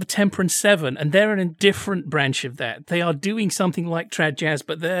also got the Temperance Seven, and they're in a different branch of that. They are doing something like trad jazz,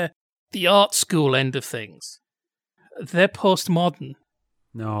 but they're the art school end of things. They're postmodern.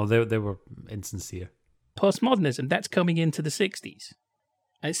 No, they were insincere. Postmodernism, that's coming into the 60s.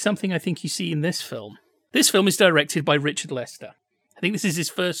 And it's something I think you see in this film. This film is directed by Richard Lester. I think this is his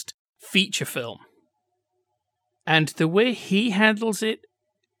first feature film. And the way he handles it,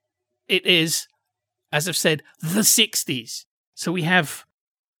 it is, as I've said, the 60s. So we have,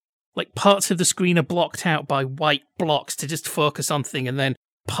 like, parts of the screen are blocked out by white blocks to just focus on thing, and then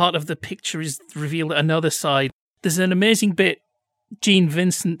part of the picture is revealed at another side. There's an amazing bit. Gene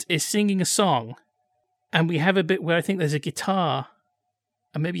Vincent is singing a song, and we have a bit where I think there's a guitar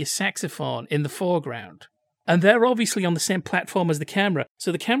and maybe a saxophone in the foreground. And they're obviously on the same platform as the camera. So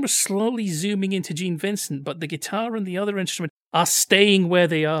the camera's slowly zooming into Gene Vincent, but the guitar and the other instrument are staying where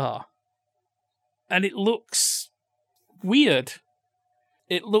they are. And it looks weird.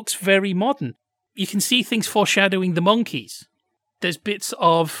 It looks very modern. You can see things foreshadowing the Monkees. There's bits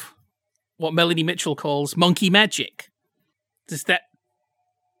of what Melanie Mitchell calls monkey magic. There's that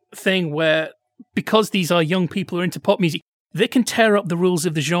thing where, because these are young people who are into pop music, they can tear up the rules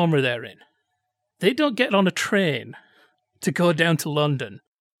of the genre they're in. They don't get on a train to go down to London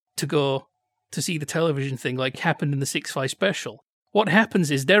to go to see the television thing like happened in the 6-5 special. What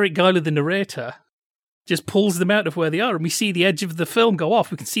happens is Derek Geiler, the narrator, just pulls them out of where they are, and we see the edge of the film go off.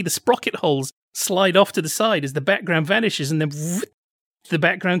 We can see the sprocket holes slide off to the side as the background vanishes, and then the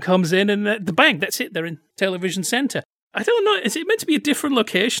background comes in, and the bang, that's it, they're in Television Centre. I don't know, is it meant to be a different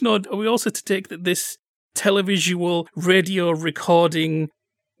location, or are we also to take that this televisual radio recording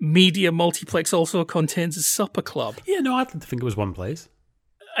media multiplex also contains a supper club? Yeah, no, I'd think it was one place.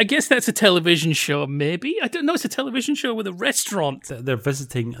 I guess that's a television show, maybe. I don't know, it's a television show with a restaurant. They're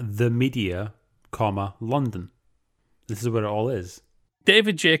visiting the media, London. This is where it all is.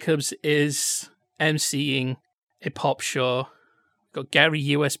 David Jacobs is emceeing a pop show. Got Gary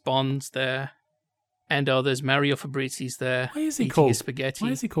U.S. Bonds there, and others. Mario Fabrizi's there. Why is he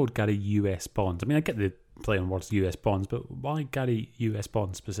called Gary U.S. Bonds? I mean, I get the play on words U.S. Bonds, but why Gary U.S.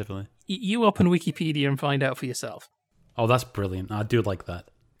 Bonds specifically? You open Wikipedia and find out for yourself. Oh, that's brilliant. I do like that.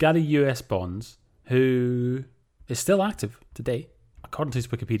 Gary U.S. Bonds, who is still active today, according to his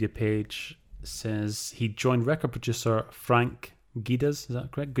Wikipedia page, says he joined record producer Frank Guidas, is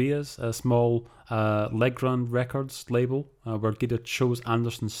that correct? Guidas, a small Legrand Records label, where Guida chose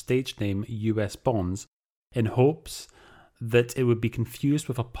Anderson's stage name U.S. Bonds in hopes that it would be confused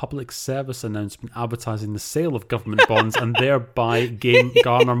with a public service announcement advertising the sale of government bonds and thereby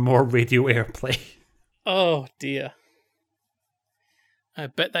garner more radio airplay. Oh dear. I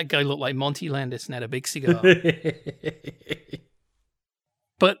bet that guy looked like Monty Landis and had a big cigar.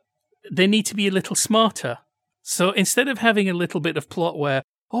 But they need to be a little smarter. So instead of having a little bit of plot where,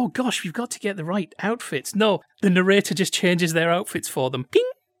 oh gosh, we've got to get the right outfits. No, the narrator just changes their outfits for them. Ping!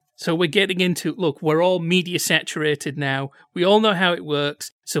 So we're getting into, look, we're all media saturated now. We all know how it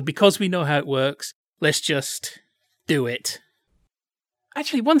works. So because we know how it works, let's just do it.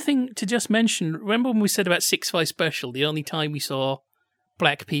 Actually, one thing to just mention, remember when we said about 6-5 Special, the only time we saw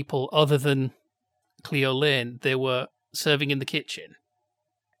black people other than Cleo Lane, they were serving in the kitchen.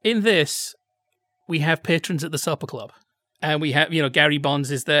 In this, we have patrons at the supper club. And we have, Gary Bonds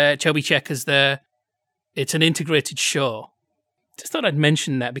is there, Chubby Checker's there. It's an integrated show. Just thought I'd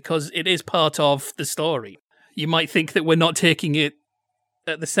mention that because it is part of the story. You might think that we're not taking it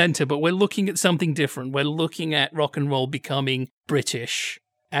at the centre, but we're looking at something different. We're looking at rock and roll becoming British,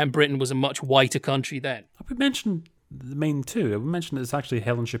 and Britain was a much whiter country then. We mentioned the main two. We mentioned it's actually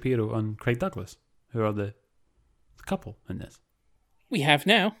Helen Shapiro and Craig Douglas, who are the couple in this. We have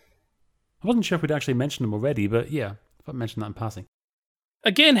now. I wasn't sure if we'd actually mentioned them already, but yeah, I mentioned that in passing.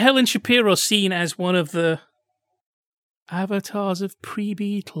 Again, Helen Shapiro seen as one of the avatars of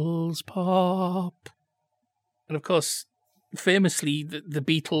pre-Beatles pop. And of course, famously, the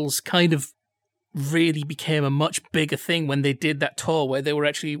Beatles kind of really became a much bigger thing when they did that tour where they were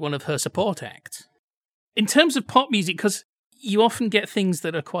actually one of her support acts. In terms of pop music, because you often get things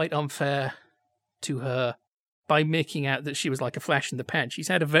that are quite unfair to her by making out that she was like a flash in the pan. She's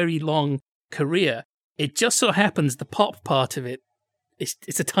had a very long career. It just so happens the pop part of it,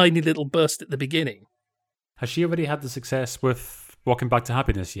 it's a tiny little burst at the beginning. Has she already had the success with Walking Back to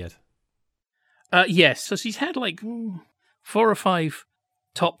Happiness yet? Yes, so she's had like 4 or 5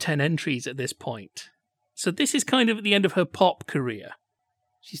 top 10 entries at this point. So this is kind of at the end of her pop career.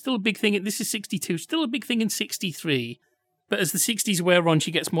 She's still a big thing. This is 62, still a big thing in 63. But as the 60s wear on,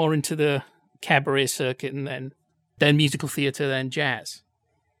 she gets more into the cabaret circuit and then musical theatre, then jazz.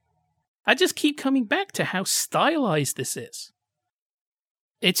 I just keep coming back to how stylized this is.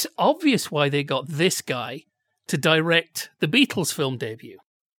 It's obvious why they got this guy to direct the Beatles film debut.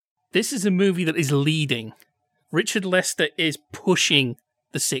 This is a movie that is leading. Richard Lester is pushing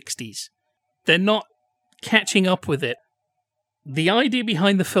the 60s. They're not catching up with it. The idea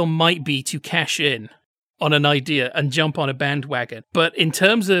behind the film might be to cash in on an idea and jump on a bandwagon. But in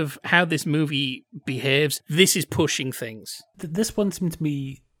terms of how this movie behaves, this is pushing things. This one seemed to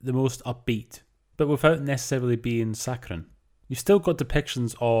me the most upbeat, but without necessarily being saccharine. You've still got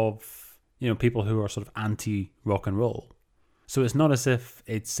depictions of, people who are sort of anti-rock and roll. So it's not as if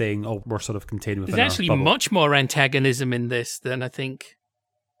it's saying, oh, we're sort of contained within our There's actually bubble. much more antagonism in this than I think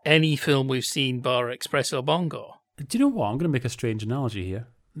any film we've seen bar Espresso Bongo. Do you know what? I'm going to make a strange analogy here.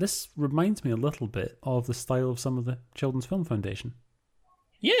 This reminds me a little bit of the style of some of the Children's Film Foundation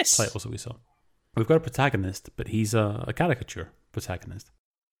Yes. titles that we saw. We've got a protagonist, but he's a caricature protagonist.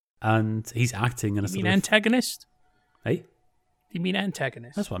 And he's acting in a You sort mean of... antagonist? Hey? You mean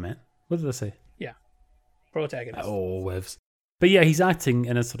antagonist? That's what I meant. What did I say? Yeah. Protagonist. Oh, whivs. But yeah, he's acting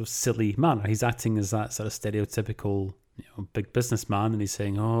in a sort of silly manner. He's acting as that sort of stereotypical, big businessman, and he's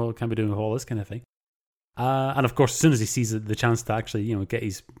saying, "Oh, can't be doing all this kind of thing." And of course, as soon as he sees the chance to actually, get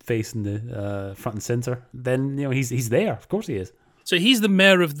his face in the front and center, then he's there. Of course, he is. So he's the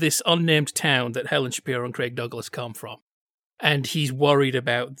mayor of this unnamed town that Helen Shapiro and Craig Douglas come from, and he's worried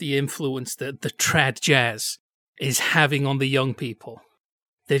about the influence that the trad jazz is having on the young people.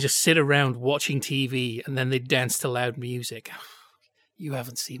 They just sit around watching TV and then they dance to loud music. You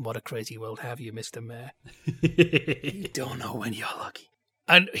haven't seen What a Crazy World, have you, Mr. Mayor? You don't know when you're lucky.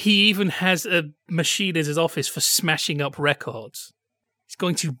 And he even has a machine in his office for smashing up records. He's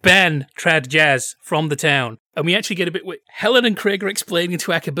going to ban trad jazz from the town. And we actually get a bit where Helen and Craig are explaining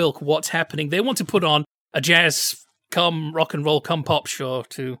to Akabilk what's happening. They want to put on a jazz come rock and roll come pop show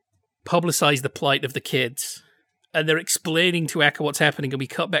to publicize the plight of the kids. And they're explaining to Akka what's happening, and we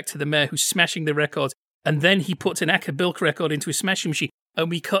cut back to the mayor who's smashing the records, and then he puts an Akabilk record into a smashing machine, and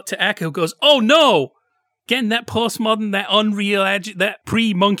we cut to Akka who goes, "Oh no!" Getting that postmodern, that unreal, that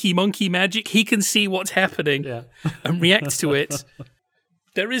pre-monkey magic, he can see what's happening and reacts to it.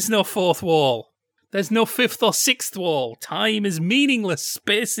 There is no fourth wall. There's no fifth or sixth wall. Time is meaningless.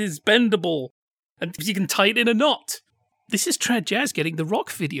 Space is bendable. And you can tie it in a knot. This is trad jazz getting the rock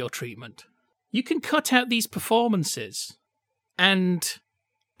video treatment. You can cut out these performances, and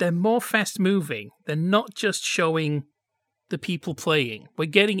they're more fast-moving. They're not just showing the people playing. We're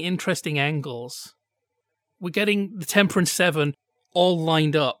getting interesting angles. We're getting the Temperance 7 all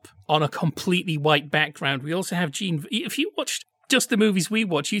lined up on a completely white background. We also have Gene... If you watched just the movies we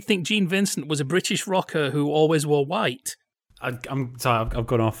watch, you think Gene Vincent was a British rocker who always wore white. I'm sorry, I've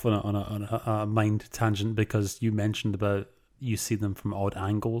gone off on a mind tangent because you mentioned about you see them from odd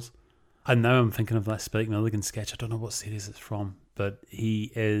angles. And now I'm thinking of that Spike Milligan sketch. I don't know what series it's from. but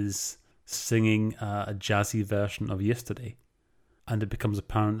he is singing a jazzy version of Yesterday. And it becomes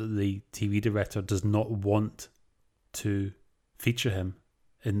apparent that the TV director does not want to feature him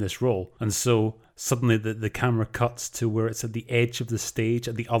in this role. And so suddenly the camera cuts to where it's at the edge of the stage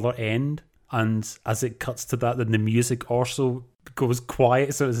at the other end. And as it cuts to that, then the music also goes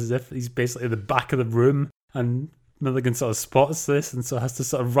quiet. So it's as if he's basically at the back of the room. And Milligan sort of spots this and so has to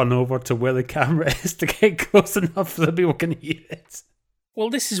sort of run over to where the camera is to get close enough so that people can hear it. Well,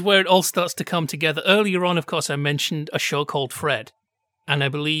 this is where it all starts to come together. Earlier on, of course, I mentioned a show called Fred. And I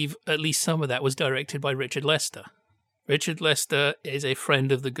believe at least some of that was directed by Richard Lester. Richard Lester is a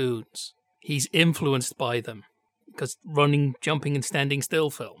friend of the Goons. He's influenced by them because running, jumping, and standing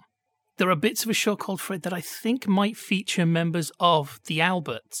still film. There are bits of a show called Fred that I think might feature members of the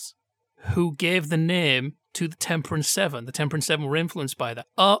Alberts, who gave the name to the Temperance Seven. The Temperance Seven were influenced by that.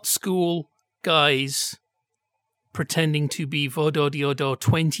 Art school guys pretending to be Vododiodo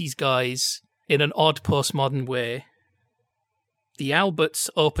 20s guys in an odd postmodern way. The Alberts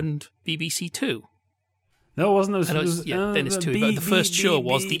opened BBC Two. No, it wasn't. Dennis Two. But the first show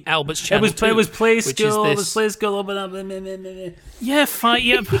was the Alberts Channel 2. It was Play School. It was Play School. Yeah, fine.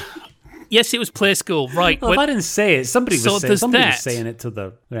 Yeah. Yes, it was Play School. Right. Well, if I didn't say it, somebody was saying it to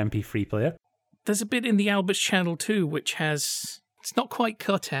their MP3 player. There's a bit in the Alberts Channel 2 which has... It's not quite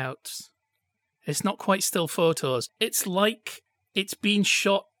cutouts. It's not quite still photos. It's like it's been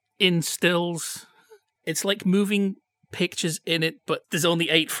shot in stills. It's like moving pictures in it, but there's only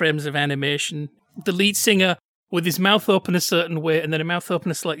 8 frames of animation. The lead singer with his mouth open a certain way and then a mouth open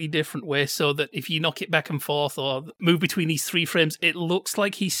a slightly different way so that if you knock it back and forth or move between these 3 frames, it looks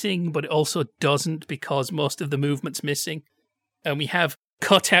like he's singing, but it also doesn't because most of the movement's missing. And we have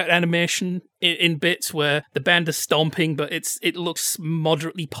cutout animation in bits where the band is stomping, but it looks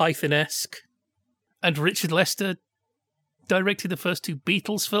moderately Python-esque. And Richard Lester directed the first 2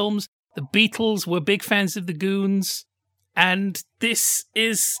 Beatles films. The Beatles were big fans of the Goons. And this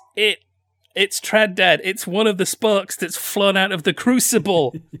is it. It's Trad Dad. It's one of the sparks that's flown out of the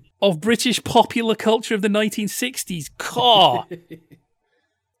crucible of British popular culture of the 1960s. Caw!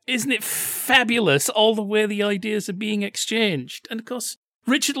 Isn't it fabulous all the way the ideas are being exchanged? And of course,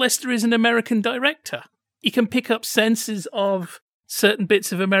 Richard Lester is an American director. He can pick up senses of certain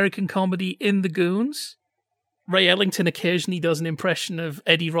bits of American comedy in The Goons. Ray Ellington occasionally does an impression of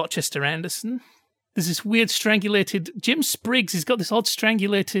Eddie Rochester Anderson. There's this weird strangulated... Jim Spriggs has got this odd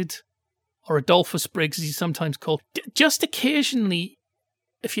strangulated... Or Adolphus Briggs, as he's sometimes called. Just occasionally,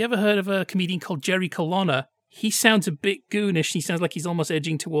 if you ever heard of a comedian called Jerry Colonna, he sounds a bit goonish. He sounds like he's almost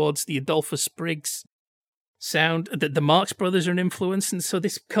edging towards the Adolphus Briggs sound. The Marx Brothers are an influence, and so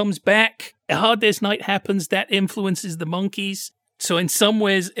this comes back. A Hard Day's Night happens, that influences the Monkees. So in some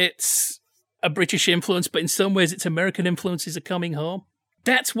ways, it's a British influence, but in some ways, it's American influences are coming home.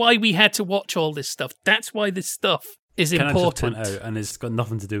 That's why we had to watch all this stuff. That's why this stuff is important. Can I just point out, and it's got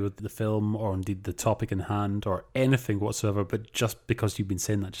nothing to do with the film or indeed the topic in hand or anything whatsoever, but just because you've been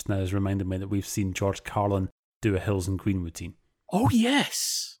saying that just now has reminded me that we've seen George Carlin do a Hills and Green routine. Oh,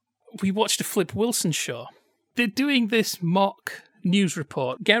 yes. We watched a Flip Wilson show. They're doing this mock news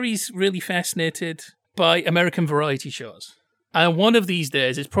report. Gary's really fascinated by American variety shows. And one of these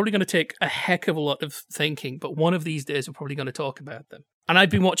days, it's probably going to take a heck of a lot of thinking, but one of these days we're probably going to talk about them. And I've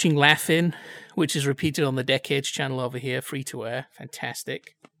been watching Laugh-In, which is repeated on the Decades channel over here, free to air.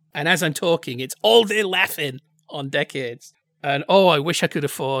 Fantastic. And as I'm talking, it's all day Laugh-In on Decades. And oh, I wish I could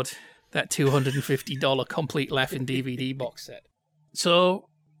afford that $250 complete Laugh-In DVD box set. So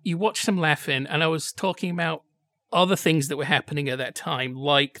you watch some Laugh-In, and I was talking about other things that were happening at that time,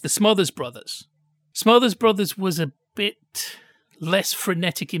 like the Smothers Brothers. Smothers Brothers was a bit less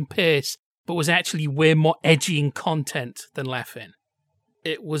frenetic in pace, but was actually way more edgy in content than Laugh-In.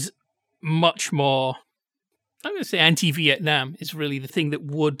 It was much more, I'm going to say anti-Vietnam is really the thing that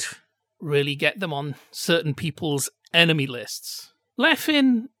would really get them on certain people's enemy lists.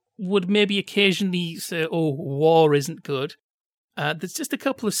 Laugh-In would maybe occasionally say, oh, war isn't good. There's just a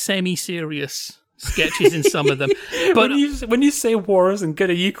couple of semi-serious sketches in some of them. But when you say war isn't good,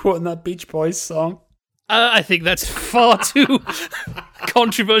 are you quoting that Beach Boys song? I think that's far too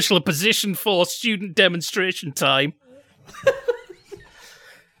controversial a position for student demonstration time.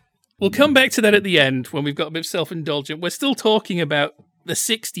 We'll come back to that at the end when we've got a bit of self-indulgent. We're still talking about the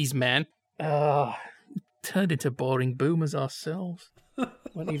 60s, man. Turned into boring boomers ourselves.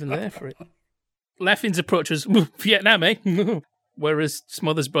 Weren't even there for it. Laugh-In's approach was, Vietnam, eh? Whereas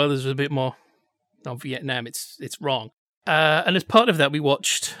Smothers Brothers was a bit more, no, Vietnam, it's wrong. And as part of that, we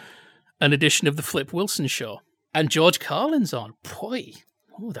watched an edition of the Flip Wilson show. And George Carlin's on. Boy,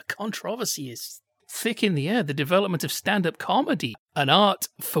 the controversy is thick in the air, the development of stand-up comedy, an art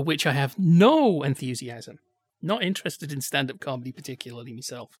for which I have no enthusiasm. Not interested in stand-up comedy particularly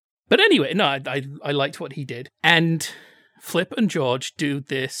myself. But anyway, no, I liked what he did. And Flip and George do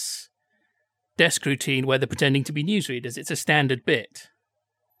this desk routine where they're pretending to be newsreaders. It's a standard bit.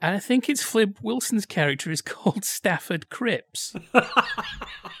 And I think it's Flip Wilson's character is called Stafford Cripps.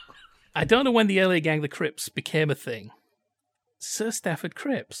 I don't know when the LA Gang, the Cripps, became a thing. Sir Stafford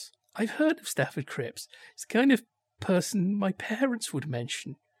Cripps. I've heard of Stafford Cripps. It's the kind of person my parents would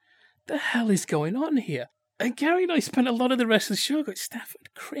mention. The hell is going on here? And Gary and I spent a lot of the rest of the show going, Stafford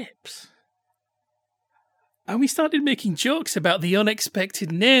Cripps. And we started making jokes about the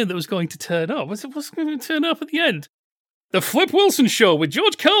unexpected name that was going to turn up. What's going to turn up at the end? The Flip Wilson Show with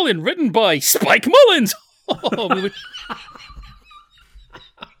George Carlin, written by Spike Mullins. And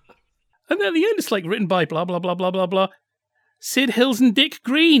then at the end, it's like written by blah, blah, blah, blah, blah, blah. Sid Hills and Dick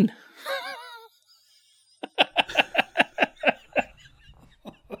Green.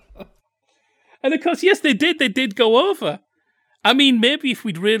 And of course, yes, they did go over. I mean, maybe if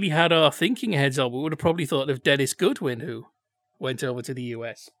we'd really had our thinking heads on, we would have probably thought of Dennis Goodwin, who went over to the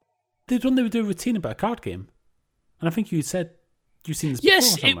US. They do a routine about a card game. And I think you said you've seen this before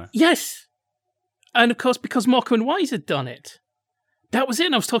somewhere. Yes. And of course, because Morecambe and Wise had done it. That was it.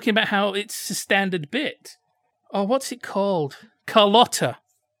 And I was talking about how it's a standard bit. Oh, what's it called? Carlotta.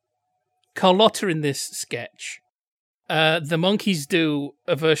 Carlotta in this sketch. The Monkees do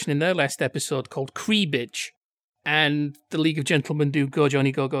a version in their last episode called Cribbage. And the League of Gentlemen do Go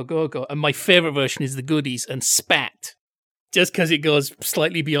Johnny Go Go Go Go. And my favourite version is the Goodies and Spat. Just because it goes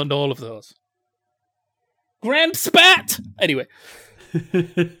slightly beyond all of those. Grand Spat! Anyway.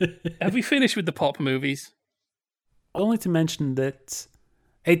 Have we finished with the pop movies? Only to mention that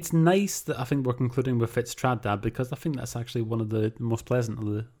it's nice that I think we're concluding with Fitz Trad because I think that's actually one of the most pleasant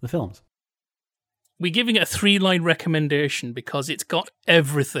of the films. We're giving it a 3-line recommendation because it's got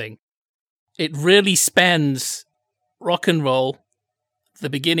everything. It really spans rock and roll, the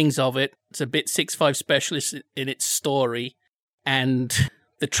beginnings of it. It's a bit 6-5 specialist in its story, and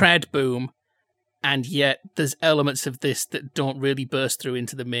the trad boom, and yet there's elements of this that don't really burst through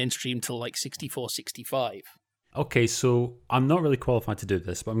into the mainstream till like 64, 65. Okay, so I'm not really qualified to do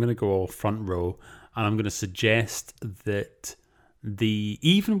this, but I'm going to go all front row, and I'm going to suggest that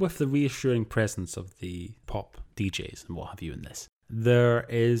even with the reassuring presence of the pop DJs and what have you in this, there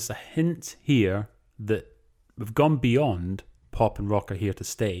is a hint here that we've gone beyond pop and rock are here to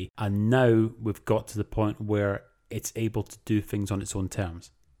stay, and now we've got to the point where it's able to do things on its own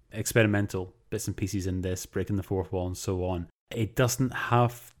terms. Experimental bits and pieces in this, breaking the fourth wall and so on. It doesn't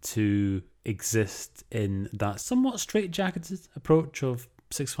have to exist in that somewhat straitjacketed approach of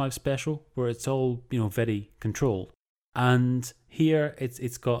 6-5 special, where it's all, very controlled. And here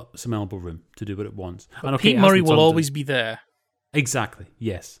it's got some elbow room to do what it wants. And Pete Murray will always be there. Exactly,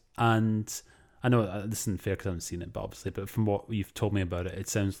 yes. And I know this isn't fair because I haven't seen it, but obviously, but from what you've told me about it, it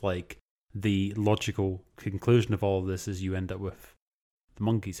sounds like the logical conclusion of all of this is you end up with the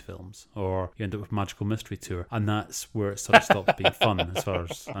Monkees films, or you end up with Magical Mystery Tour, and that's where it sort of stops being fun as far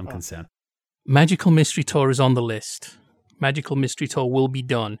as I'm concerned. Magical Mystery Tour is on the list. Magical Mystery Tour will be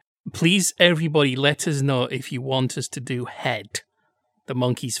done. Please, everybody, let us know if you want us to do Head, the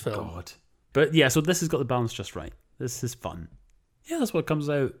Monkees film. God. But yeah, so this has got the balance just right. This is fun. Yeah, that's what comes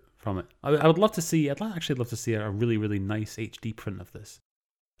out from it. I would love to see, I'd actually love to see a really, really nice HD print of this.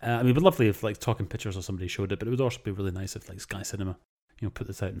 It would be lovely if Talking Pictures or somebody showed it, but it would also be really nice if Sky Cinema, put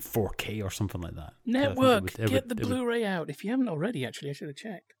this out in 4K or something like that. Network, get the Blu-ray out. If you haven't already, actually, I should have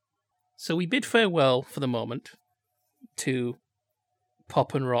checked. So we bid farewell for the moment to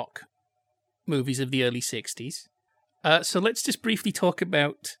pop and rock movies of the early 60s. So let's just briefly talk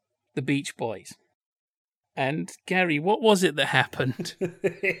about the Beach Boys. And Gary, what was it that happened?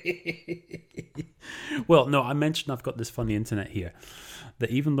 Well, no, I mentioned I've got this funny internet here that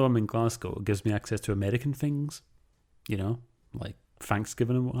even though I'm in Glasgow, it gives me access to American things, like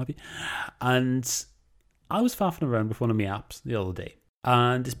Thanksgiving and what have you. And I was faffing around with one of my apps the other day,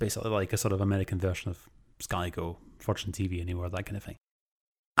 and it's basically like a sort of American version of Sky Go, Fortune TV Anywhere, that kind of thing.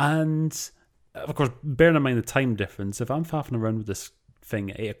 And of course, bearing in mind the time difference, if I'm faffing around with this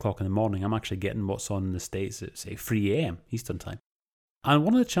thing at 8 o'clock in the morning, I'm actually getting what's on in the States at, say, 3 a.m. Eastern Time. And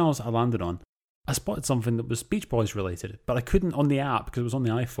one of the channels I landed on, I spotted something that was Beach Boys related, but I couldn't on the app because it was on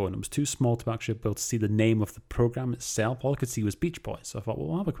the iPhone. It was too small to actually be able to see the name of the program itself. All I could see was Beach Boys. So I thought,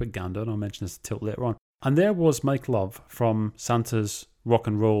 well, I'll have a quick gander and I'll mention this tilt later on. And there was Mike Love from Santa's Rock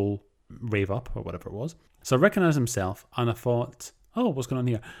and Roll Rave Up, or whatever it was. So I recognised himself and I thought, oh, what's going on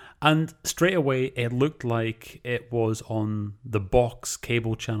here? And straight away, it looked like it was on the Box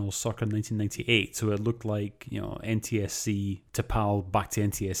cable channel circa 1998. So it looked like, NTSC to PAL back to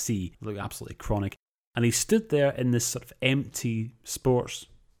NTSC. It looked absolutely chronic. And he stood there in this sort of empty sports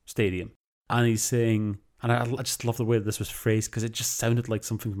stadium. And he's saying, and I just love the way that this was phrased because it just sounded like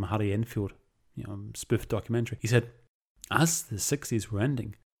something from Harry Enfield, spoof documentary. He said, as the 60s were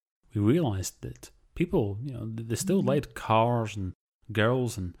ending, we realised that people, they still liked cars and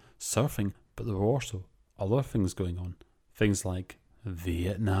girls and surfing, but there were also other things going on. Things like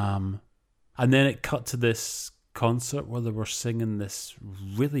Vietnam. And then it cut to this concert where they were singing this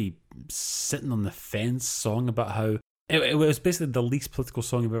really sitting on the fence song about how it was basically the least political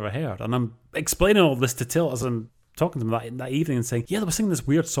song I've ever heard. And I'm explaining all this to Tilt as I'm talking to him that evening and saying, yeah, they were singing this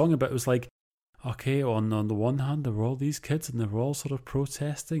weird song about, it was like, okay, on the one hand, there were all these kids and they were all sort of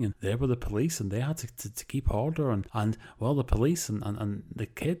protesting and there were the police and they had to keep order and well, the police and the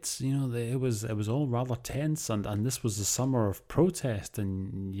kids, it was all rather tense and this was the summer of protest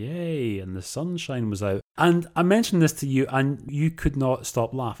and yay, and the sunshine was out. And I mentioned this to you and you could not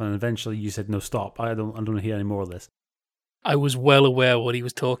stop laughing, and eventually you said, no, stop, I don't hear any more of this. I was well aware what he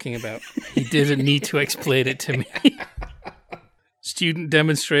was talking about. He didn't need to explain it to me. Student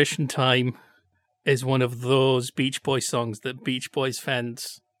Demonstration Time is one of those Beach Boys songs that Beach Boys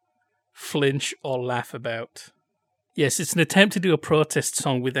fans flinch or laugh about. Yes, it's an attempt to do a protest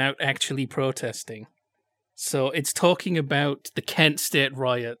song without actually protesting. So it's talking about the Kent State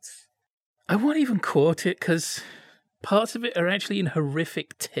riots. I won't even quote it because parts of it are actually in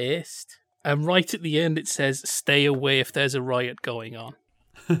horrific taste. And right at the end it says, stay away if there's a riot going on.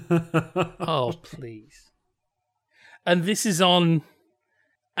 Oh, please. And this is on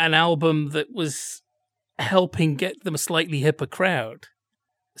an album that was helping get them a slightly hipper crowd.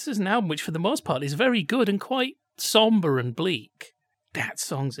 This is an album which, for the most part, is very good and quite somber and bleak. That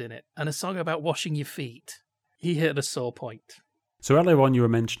song's in it, and a song about washing your feet. He hit a sore point. So earlier on you were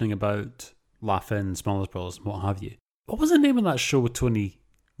mentioning about Laugh-In, Smaller Brothers, and what have you. What was the name of that show with Tony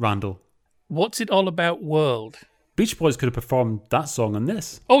Randall? What's It All About World? Beach Boys could have performed that song on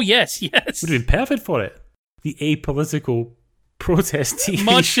this. Oh, yes. Would have been perfect for it. The apolitical protest TV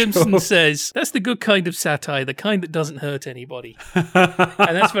Marge show. Simpson says, that's the good kind of satire, the kind that doesn't hurt anybody. And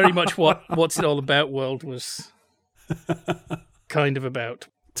that's very much what What's It All About World was kind of about.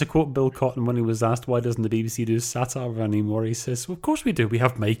 To quote Bill Cotton when he was asked why doesn't the BBC do satire anymore, he says, well, of course we do, we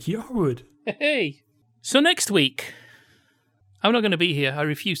have Mikey Arwood. Hey. So next week, I'm not going to be here. I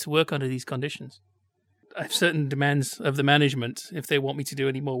refuse to work under these conditions. I have certain demands of the management if they want me to do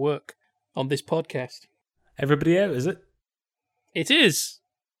any more work on this podcast. Everybody out, is it? It is.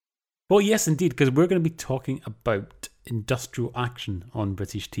 Well, yes, indeed, because we're going to be talking about industrial action on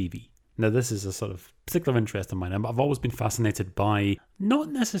British TV. Now, this is a sort of particular interest of mine. I've always been fascinated by, not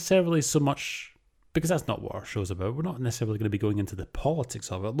necessarily so much, because that's not what our show's about. We're not necessarily going to be going into the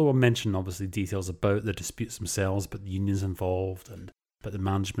politics of it, although we'll mention, obviously, details about the disputes themselves, but the unions involved, and about the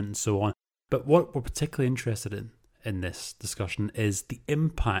management and so on. But what we're particularly interested in this discussion is the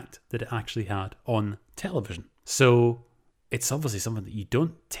impact that it actually had on television. So it's obviously something that you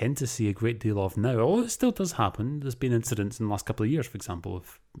don't tend to see a great deal of now. Although it still does happen. There's been incidents in the last couple of years, for example,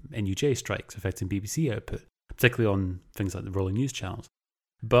 of NUJ strikes affecting BBC output, particularly on things like the rolling news channels.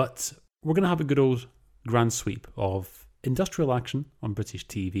 But we're going to have a good old grand sweep of industrial action on British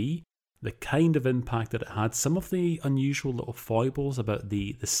TV, the kind of impact that it had, some of the unusual little foibles about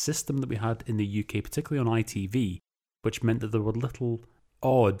the system that we had in the UK, particularly on ITV, which meant that there were little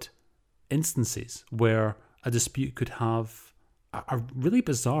odd instances where a dispute could have a really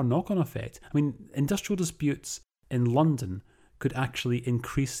bizarre knock-on effect. I mean, industrial disputes in London could actually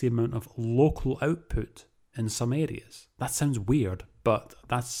increase the amount of local output in some areas. That sounds weird, but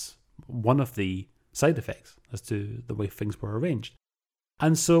that's one of the side effects as to the way things were arranged.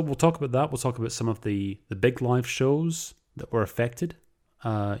 And so we'll talk about that. We'll talk about some of the big live shows that were affected.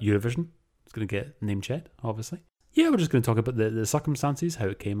 Eurovision is going to get name-checked, obviously. Yeah, we're just going to talk about the circumstances, how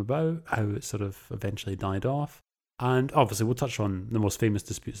it came about, how it sort of eventually died off. And obviously we'll touch on the most famous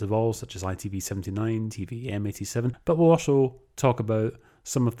disputes of all, such as ITV 79, TVM 87. But we'll also talk about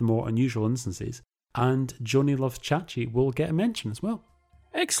some of the more unusual instances. And Joni Loves Chachi will get a mention as well.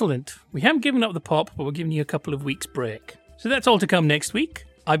 Excellent. We haven't given up the pop, but we're giving you a couple of weeks' break. So that's all to come next week.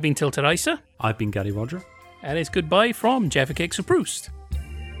 I've been Tilted Isa. I've been Gary Roger. And it's goodbye from Jaffa Cakes of Proust.